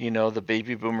gosh, you know, the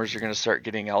baby boomers are going to start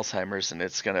getting Alzheimer's, and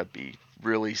it's going to be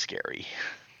really scary.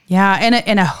 Yeah,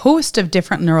 and a host of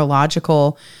different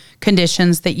neurological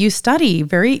conditions that you study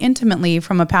very intimately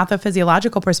from a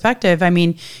pathophysiological perspective. I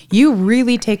mean, you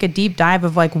really take a deep dive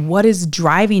of like what is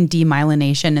driving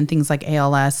demyelination and things like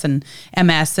ALS and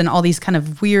MS and all these kind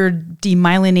of weird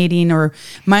demyelinating or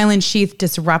myelin sheath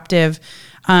disruptive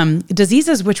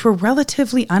diseases, which were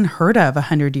relatively unheard of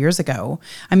 100 years ago.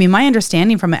 I mean, my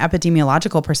understanding from an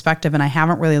epidemiological perspective, and I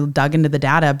haven't really dug into the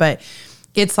data, but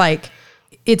it's like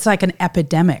an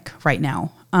epidemic right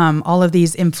now. All of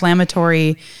these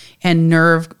inflammatory and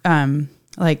nerve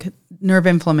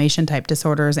inflammation type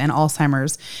disorders and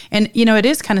Alzheimer's. And, you know, it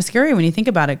is kind of scary when you think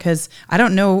about it, because I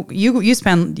don't know,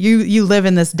 you live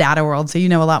in this data world, so you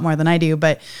know a lot more than I do.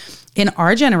 But in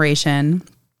our generation,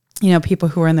 you know, people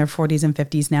who are in their 40s and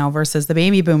 50s now versus the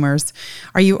baby boomers,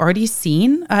 are you already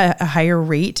seeing a higher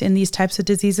rate in these types of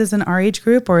diseases in our age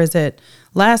group, or is it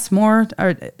less, more?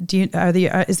 Or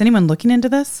is anyone looking into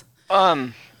this?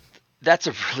 That's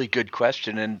a really good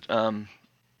question, and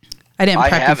I didn't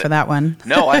prep you for that one.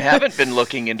 No, I haven't been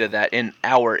looking into that in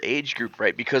our age group,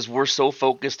 right? Because we're so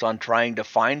focused on trying to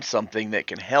find something that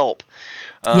can help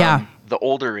the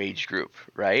older age group,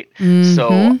 right?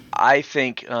 So I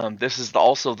think this is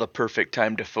also the perfect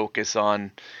time to focus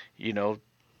on, you know,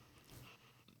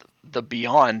 the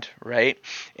beyond, right?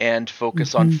 And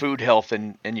focus on food health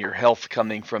and your health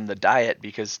coming from the diet,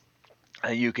 because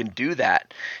you can do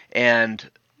that. And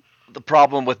the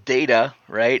problem with data,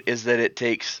 right, is that it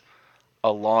takes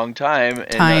a long time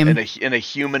in a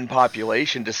human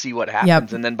population to see what happens.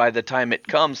 Yep. And then by the time it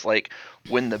comes, like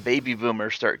when the baby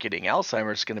boomers start getting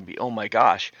Alzheimer's, it's going to be, oh my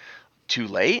gosh, too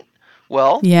late?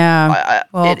 Well, yeah.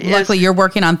 Luckily you're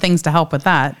working on things to help with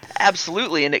that.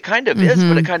 Absolutely. And it kind of is,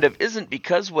 but it kind of isn't,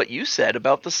 because what you said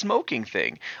about the smoking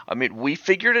thing. I mean, we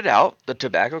figured it out. The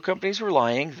tobacco companies were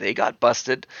lying. They got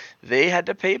busted. They had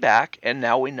to pay back. And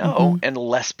now we know, and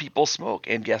less people smoke.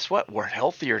 And guess what? We're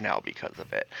healthier now because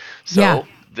of it. So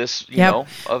this, you know,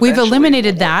 we've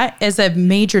eliminated that as a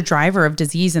major driver of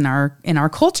disease in our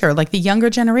culture. Like the younger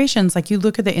generations, like you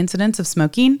look at the incidence of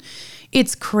smoking,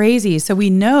 it's crazy. So we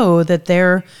know that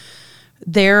their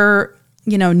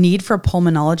need for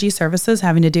pulmonology services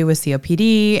having to do with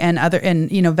COPD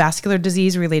and vascular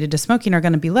disease related to smoking are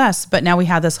going to be less. But now we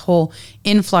have this whole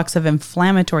influx of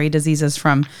inflammatory diseases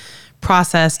from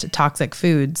processed toxic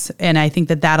foods. And I think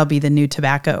that that'll be the new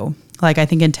tobacco. Like I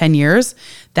think in 10 years,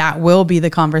 that will be the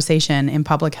conversation in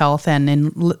public health and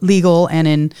in legal and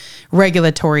in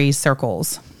regulatory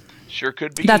circles. Sure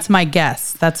could be. That's my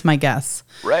guess.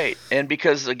 Right. And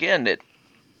because again,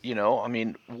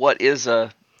 what is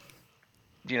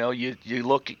you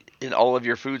look in all of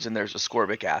your foods and there's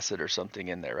ascorbic acid or something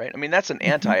in there, right? I mean, that's an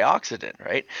antioxidant,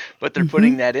 right? But they're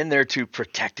putting that in there to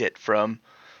protect it from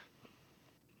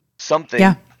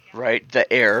something, right?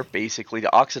 The air, basically,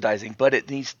 the oxidizing. But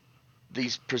these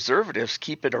preservatives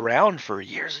keep it around for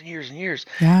years and years and years.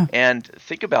 Yeah. And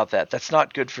think about that. That's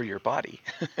not good for your body.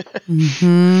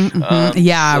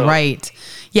 Right.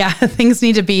 Yeah, things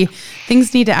need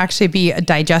to actually be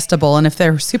digestible. And if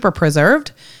they're super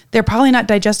preserved, they're probably not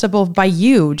digestible by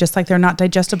you, just like they're not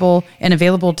digestible and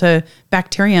available to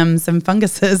bacteriums and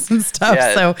funguses and stuff.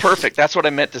 Yeah, So perfect. That's what I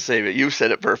meant to say, but you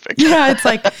said it perfect. yeah, it's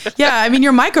like, yeah, I mean,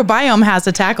 your microbiome has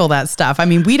to tackle that stuff. I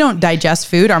mean, we don't digest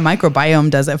food. Our microbiome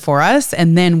does it for us.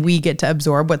 And then we get to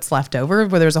absorb what's left over,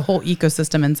 where there's a whole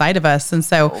ecosystem inside of us. And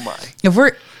so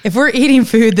if we're eating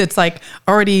food that's like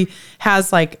already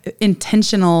has like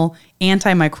intentional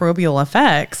antimicrobial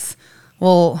effects,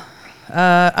 well,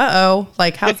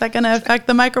 like how's that going to affect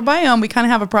the microbiome? We kind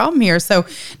of have a problem here. So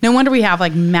no wonder we have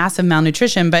like massive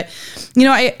malnutrition. But, you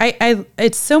know, I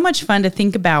it's so much fun to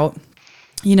think about,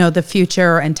 you know, the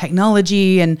future and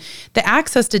technology and the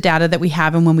access to data that we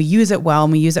have. And when we use it well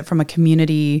and we use it from a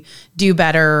community do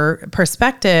better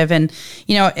perspective. And,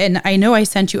 you know I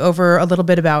sent you over a little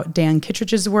bit about Dan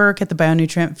Kittredge's work at the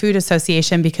Bionutrient Food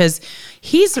Association, because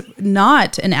he's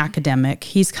not an academic.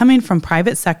 He's coming from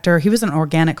private sector. He was an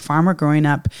organic farmer growing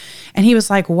up. And he was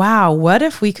like, wow, what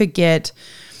if we could get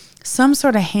some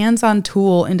sort of hands-on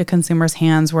tool into consumers'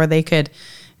 hands where they could,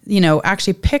 you know,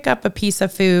 actually pick up a piece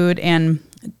of food and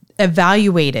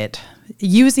evaluate it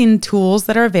using tools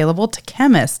that are available to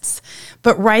chemists,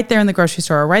 but right there in the grocery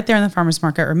store, or right there in the farmer's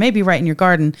market, or maybe right in your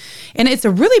garden. And it's a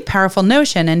really powerful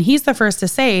notion. And he's the first to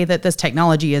say that this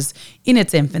technology is in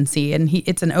its infancy, and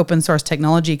it's an open source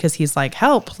technology, because he's like,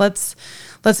 help, let's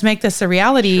make this a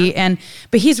reality. Sure.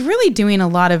 But he's really doing a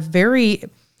lot of very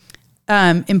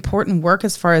important work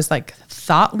as far as like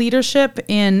thought leadership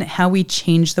in how we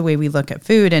change the way we look at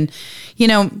food. And, you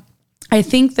know, I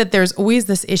think that there's always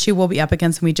this issue we'll be up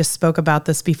against, and we just spoke about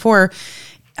this before.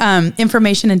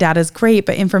 Information and data is great,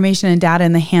 but information and data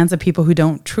in the hands of people who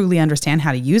don't truly understand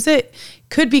how to use it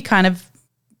could be kind of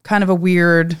a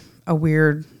weird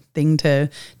thing to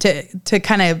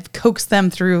kind of coax them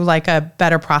through like a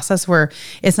better process, where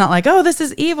it's not like, oh, this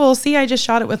is evil. See, I just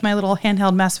shot it with my little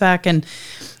handheld mess vac and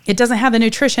it doesn't have the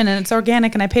nutrition and it's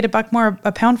organic and I paid $1 more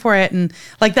a pound for it. And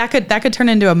like that could turn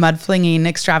into a mud flinging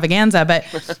extravaganza. But,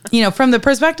 you know, from the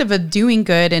perspective of doing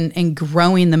good and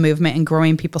growing the movement and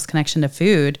growing people's connection to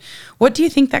food, what do you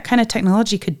think that kind of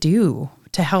technology could do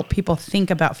to help people think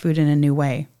about food in a new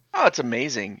way? Oh, it's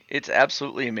amazing. It's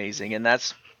absolutely amazing. And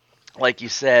that's, like you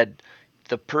said,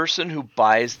 the person who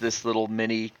buys this little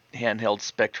mini handheld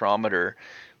spectrometer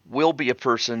will be a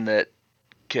person that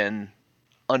can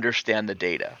understand the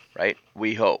data, right?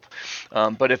 We hope.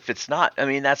 But if it's not, I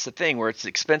mean, that's the thing, where it's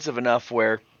expensive enough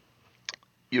where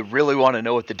you really want to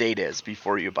know what the data is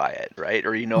before you buy it, right?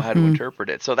 Or you know how to interpret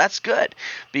it. So that's good,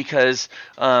 because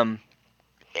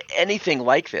anything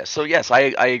like this. So yes, I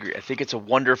agree. I think it's a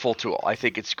wonderful tool. I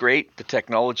think it's great. The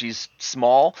technology's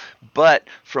small, but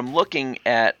from looking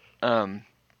at the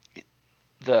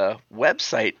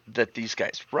website that these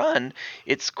guys run,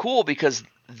 it's cool because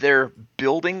they're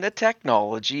building the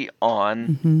technology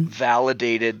on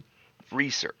validated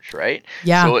research, right?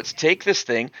 Yeah. So it's take this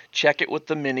thing, check it with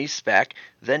the mini spec,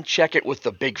 then check it with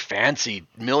the big fancy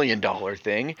 $1 million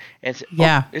thing, and say,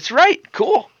 oh, it's right.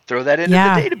 Cool. Throw that into the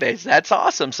database. That's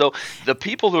awesome. So the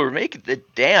people who are making the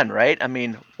Dan, right? I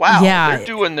mean, wow, they're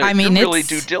doing their really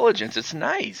due diligence. It's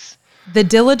nice. The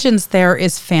diligence there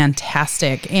is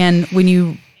fantastic. And when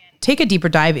you take a deeper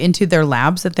dive into their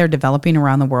labs that they're developing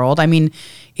around the world, I mean,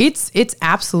 it's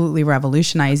absolutely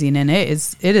revolutionizing, and it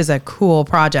is a cool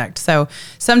project. So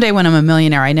someday when I'm a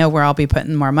millionaire, I know where I'll be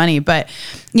putting more money. But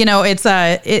you know, it's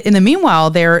in the meanwhile,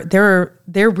 they're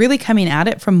really coming at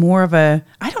it from more of a,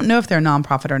 I don't know if they're a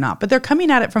nonprofit or not, but they're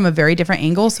coming at it from a very different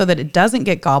angle so that it doesn't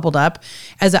get gobbled up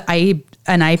as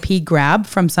an IP grab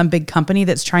from some big company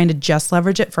that's trying to just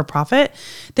leverage it for profit.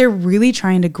 They're really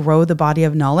trying to grow the body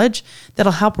of knowledge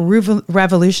that'll help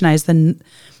revolutionize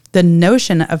the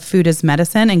notion of food as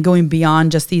medicine, and going beyond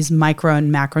just these micro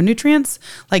and macronutrients,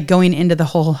 like going into the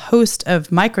whole host of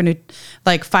like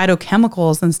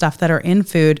phytochemicals and stuff that are in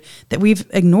food that we've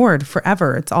ignored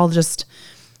forever. It's all just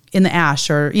in the ash,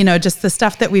 or, you know, just the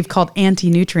stuff that we've called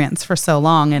anti-nutrients for so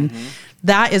long. And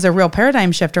that is a real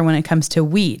paradigm shifter when it comes to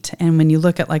wheat. And when you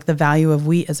look at like the value of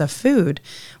wheat as a food,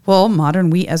 well, modern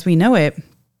wheat as we know it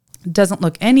doesn't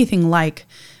look anything like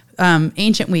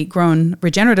ancient wheat grown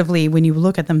regeneratively when you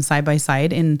look at them side by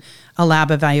side in a lab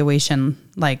evaluation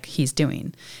like he's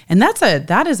doing. And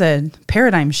that is a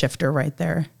paradigm shifter right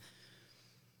there.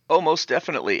 Oh, most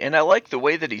definitely. And I like the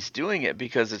way that he's doing it,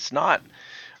 because it's not,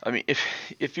 I mean,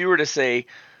 if you were to say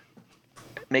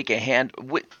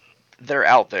they're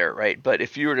out there, right? But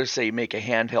if you were to say make a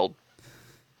handheld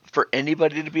for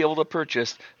anybody to be able to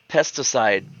purchase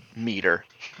pesticide meter,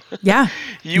 yeah,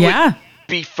 you would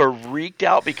be freaked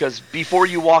out because before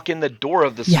you walk in the door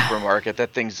of the supermarket,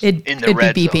 that thing's in the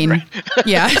red be beeping. zone, right?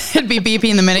 Yeah, it'd be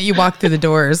beeping the minute you walk through the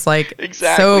doors. Like,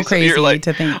 exactly. So crazy like,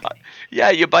 to think. Yeah,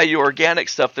 you buy your organic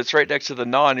stuff that's right next to the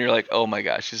non, and you're like, oh my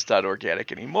gosh, it's not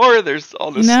organic anymore. There's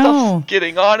all this stuff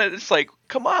getting on it. It's like,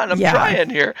 come on, I'm trying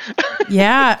here.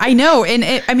 Yeah, I know.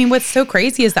 And what's so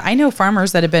crazy is that I know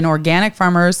farmers that have been organic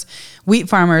farmers, wheat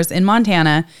farmers in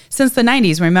Montana since the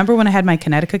 90s. Remember when I had my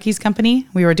Connecticut Cookies company?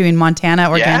 We were doing Montana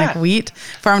organic wheat,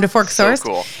 farm to fork sourced.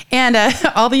 Cool. And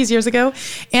all these years ago.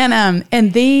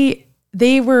 And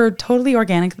they were totally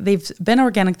organic. They've been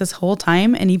organic this whole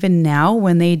time. And even now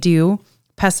when they do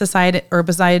pesticide,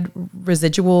 herbicide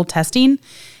residual testing,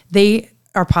 they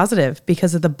are positive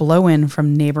because of the blow-in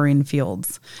from neighboring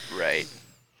fields. Right.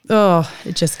 Oh,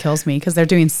 it just kills me because they're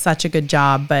doing such a good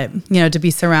job. But, to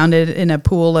be surrounded in a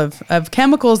pool of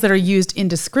chemicals that are used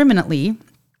indiscriminately.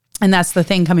 And that's the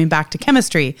thing, coming back to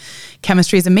chemistry.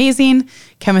 Chemistry is amazing.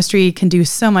 Chemistry can do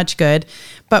so much good,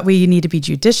 but we need to be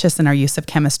judicious in our use of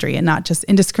chemistry and not just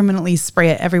indiscriminately spray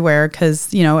it everywhere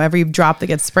because, every drop that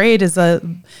gets sprayed is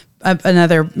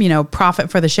another, profit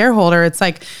for the shareholder. It's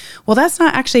like, well, that's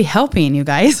not actually helping you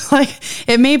guys. Like,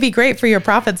 it may be great for your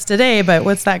profits today, but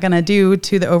what's that going to do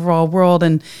to the overall world?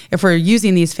 And if we're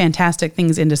using these fantastic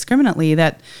things indiscriminately,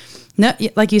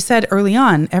 like you said early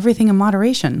on, everything in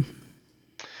moderation.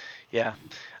 Yeah,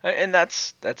 and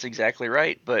that's exactly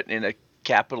right. But in a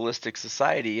capitalistic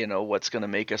society, what's going to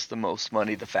make us the most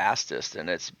money the fastest? And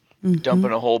it's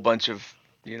dumping a whole bunch of,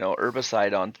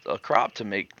 herbicide on a crop to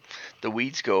make the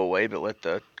weeds go away, but let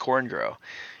the corn grow,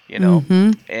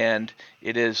 and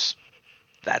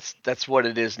that's what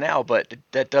it is now. But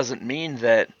that doesn't mean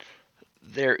that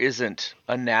there isn't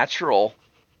a natural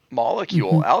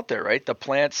molecule out there, right? The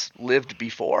plants lived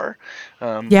before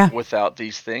without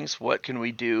these things. What can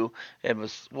we do?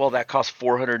 That costs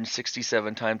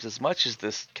 467 times as much as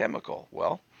this chemical.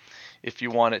 Well, if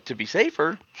you want it to be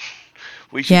safer,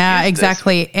 we should use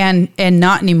exactly. this. And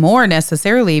not anymore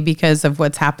necessarily because of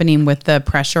what's happening with the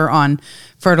pressure on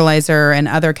fertilizer and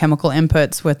other chemical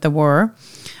inputs with the war.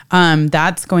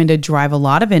 That's going to drive a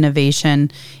lot of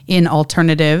innovation in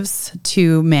alternatives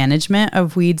to management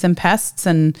of weeds and pests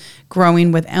and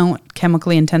growing without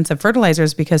chemically intensive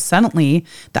fertilizers because suddenly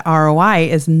the ROI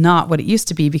is not what it used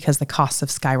to be because the costs have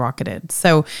skyrocketed.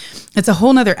 So it's a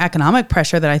whole nother economic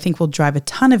pressure that I think will drive a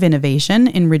ton of innovation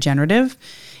in regenerative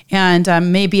and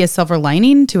maybe a silver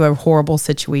lining to a horrible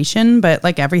situation. But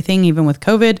like everything, even with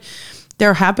COVID,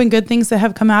 there have been good things that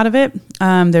have come out of it.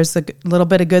 There's a little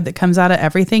bit of good that comes out of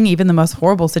everything, even the most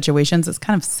horrible situations. It's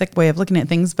kind of a sick way of looking at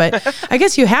things, but I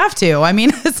guess you have to. I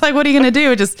mean, it's like, what are you going to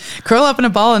do? Just curl up in a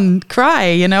ball and cry,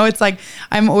 It's like,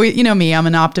 I'm always, me, I'm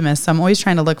an optimist. So I'm always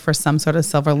trying to look for some sort of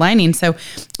silver lining. So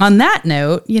on that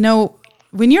note,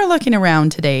 when you're looking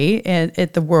around today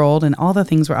at the world and all the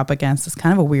things we're up against, it's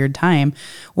kind of a weird time.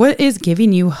 What is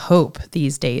giving you hope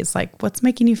these days? Like, what's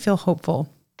making you feel hopeful?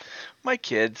 My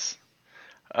kids.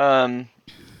 And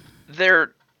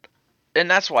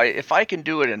that's why if I can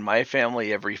do it in my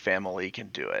family, every family can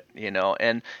do it,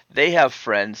 and they have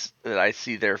friends that I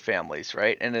see their families,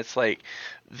 right? And it's like,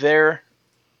 they're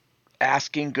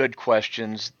asking good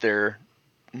questions. They're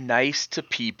nice to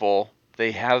people.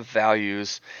 They have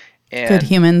values and good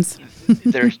humans.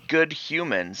 They're good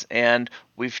humans. And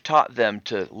we've taught them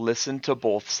to listen to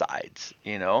both sides,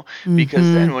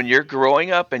 because then when you're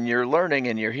growing up and you're learning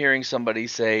and you're hearing somebody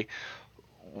say,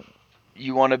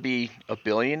 you want to be a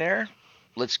billionaire?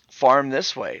 Let's farm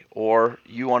this way. Or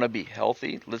you want to be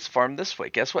healthy? Let's farm this way.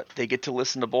 Guess what? They get to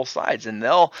listen to both sides and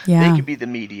they can be the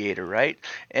mediator, right?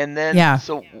 And then, I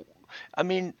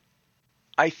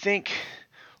think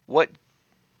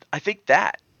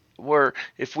that where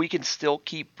if we can still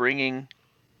keep bringing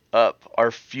up our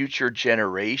future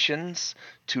generations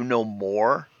to know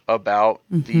more about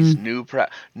these new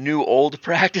old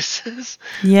practices,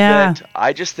 that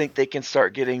I just think they can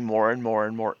start getting more and more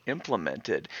and more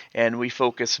implemented, and we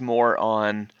focus more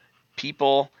on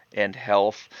people and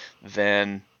health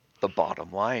than the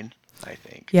bottom line, I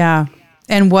think. Yeah.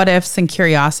 And what ifs and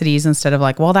curiosities instead of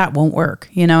like, well, that won't work,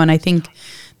 and I think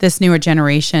this newer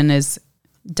generation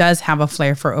does have a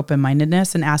flair for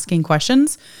open-mindedness and asking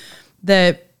questions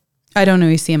that I don't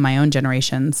always see in my own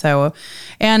generation. So,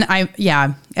 and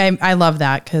I love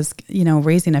that because,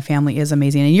 raising a family is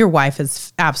amazing. And your wife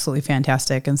is absolutely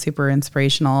fantastic and super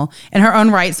inspirational in her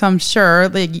own right. So I'm sure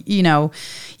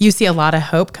you see a lot of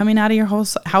hope coming out of your whole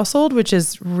household, which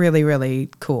is really, really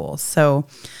cool. So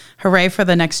hooray for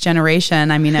the next generation.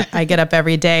 I mean, I get up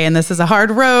every day and this is a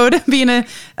hard road being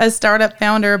a startup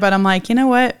founder, but I'm like, you know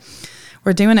what?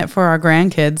 We're doing it for our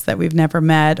grandkids that we've never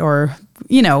met or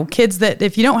kids that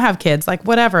if you don't have kids, like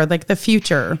whatever, like the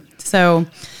future. So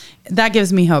that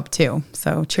gives me hope too.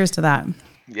 So cheers to that.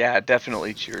 Yeah,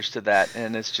 definitely cheers to that.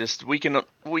 And it's just, we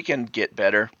can get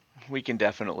better. We can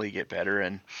definitely get better,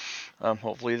 and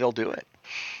hopefully they'll do it.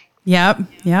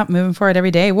 Yep. Moving forward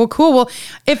every day. Well, cool. Well,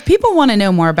 if people want to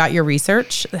know more about your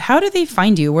research, how do they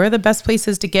find you? Where are the best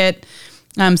places to get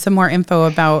some more info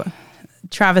about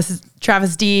Travis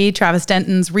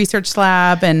Denton's research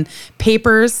lab and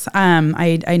papers?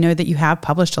 I know that you have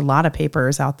published a lot of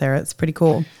papers out there. It's pretty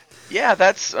cool. Yeah,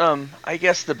 that's, I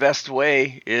guess the best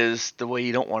way is the way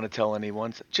you don't want to tell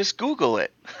anyone. Just Google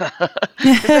it.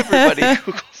 Everybody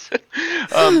Googles it.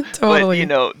 Totally.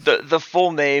 But, the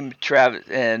full name, Travis,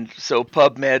 and so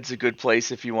PubMed's a good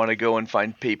place if you want to go and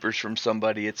find papers from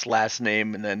somebody. It's last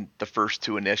name and then the first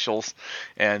two initials,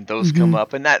 and those come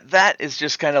up. And that is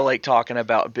just kind of like talking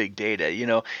about big data.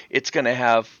 It's going to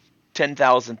have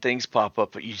 10,000 things pop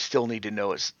up, but you still need to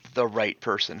know it's the right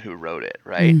person who wrote it,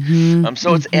 right?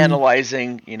 So it's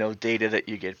analyzing, data that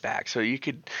you get back. So you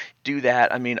could do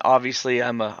that. I mean, obviously,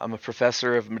 I'm a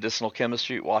professor of medicinal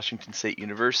chemistry at Washington State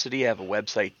University. I have a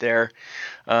website there.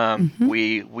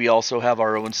 We also have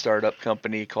our own startup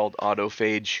company called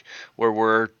Autophage, where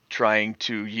we're trying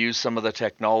to use some of the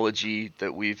technology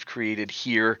that we've created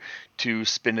here to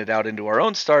spin it out into our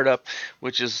own startup,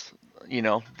 which is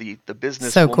the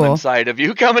businesswoman side of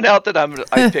you coming out that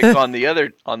I pick on the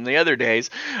other days,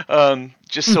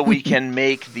 just so we can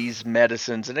make these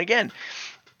medicines. And again,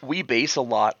 we base a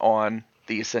lot on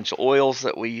the essential oils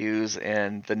that we use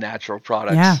and the natural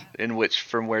products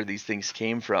from where these things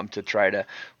came from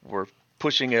we're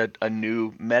pushing a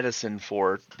new medicine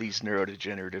for these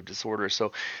neurodegenerative disorders.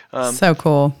 So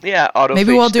cool. Yeah.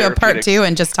 Maybe we'll do a part 2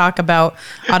 and just talk about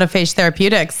autophage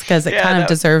therapeutics, because it kind of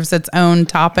deserves its own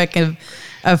topic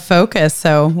of focus.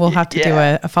 So we'll have to do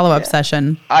a follow-up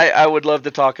session. I would love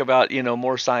to talk about,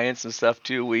 more science and stuff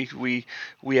too. We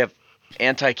have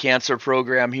anti-cancer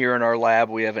program here in our lab.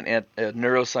 We have a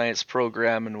neuroscience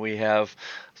program, and we have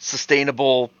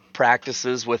sustainable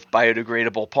practices with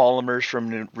biodegradable polymers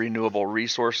from renewable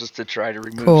resources to try to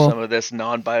remove some of this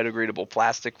non-biodegradable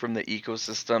plastic from the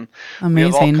ecosystem. Amazing. We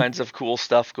have all kinds of cool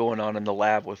stuff going on in the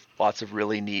lab with lots of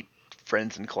really neat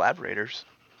friends and collaborators.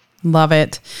 Love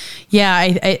it. Yeah,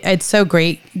 it's so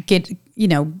great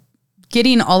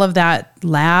getting all of that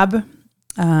lab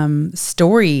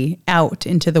story out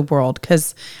into the world,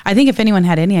 because I think if anyone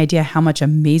had any idea how much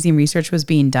amazing research was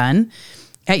being done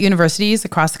at universities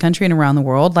across the country and around the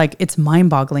world, like, it's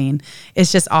mind-boggling.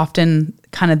 It's just often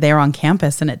kind of there on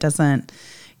campus, and it doesn't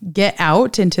get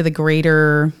out into the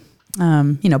greater,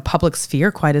 public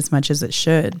sphere quite as much as it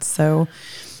should. So,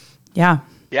 yeah.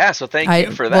 Yeah, so thank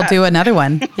you for that. We'll do another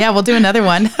one. Yeah, we'll do another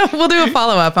one. We'll do a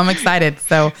follow-up. I'm excited.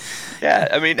 So, yeah,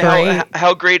 I mean,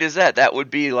 how great is that? That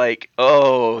would be like,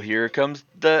 oh, here comes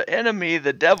the enemy,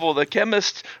 the devil, the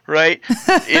chemist, right,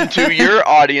 into your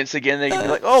audience again. They can be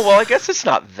like, oh, well, I guess it's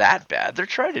not that bad. They're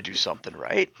trying to do something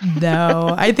right.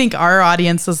 No, I think our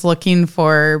audience is looking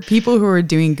for people who are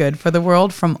doing good for the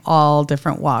world from all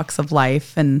different walks of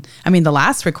life. And I mean, the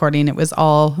last recording, it was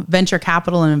all venture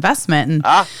capital and investment.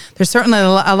 And there's certainly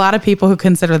a lot of people who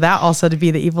consider that also to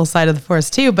be the evil side of the force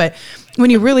too. But when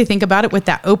you really think about it with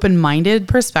that open-minded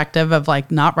perspective of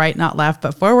like not right, not left,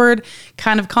 but forward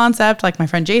kind of concept, like my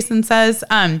friend Jason says,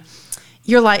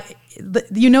 you're like,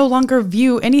 you no longer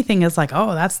view anything as like,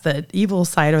 oh, that's the evil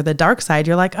side or the dark side.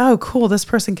 You're like, oh, cool, this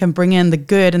person can bring in the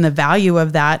good and the value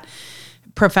of that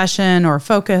profession or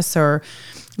focus or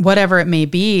whatever it may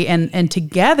be. And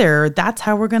together, that's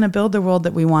how we're going to build the world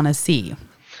that we want to see.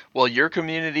 Well, your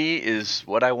community is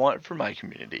what I want for my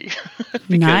community.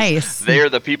 Nice. They are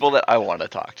the people that I want to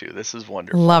talk to. This is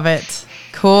wonderful. Love it.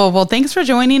 Cool. Well, thanks for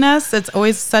joining us. It's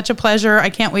always such a pleasure. I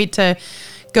can't wait to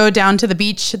go down to the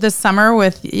beach this summer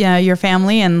with your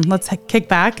family, and let's kick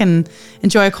back and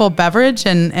enjoy a cold beverage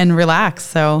and relax.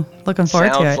 So looking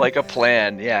forward to it. Sounds like a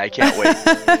plan. Yeah, I can't wait.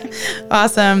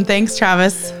 Awesome. Thanks,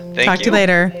 Travis. Talk to you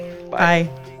later. Bye.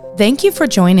 Thank you for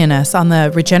joining us on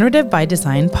the Regenerative by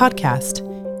Design podcast.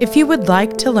 If you would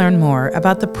like to learn more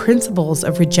about the principles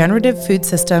of regenerative food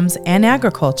systems and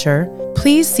agriculture,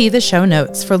 please see the show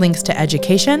notes for links to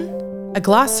education, a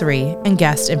glossary, and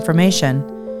guest information.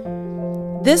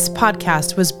 This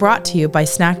podcast was brought to you by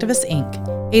Snacktivist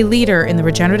Inc., a leader in the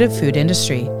regenerative food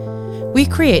industry. We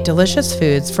create delicious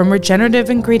foods from regenerative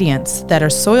ingredients that are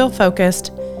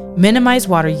soil-focused, minimize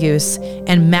water use,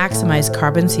 and maximize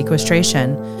carbon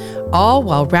sequestration, all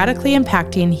while radically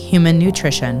impacting human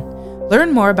nutrition.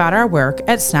 Learn more about our work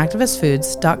at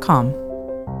snacktivistfoods.com.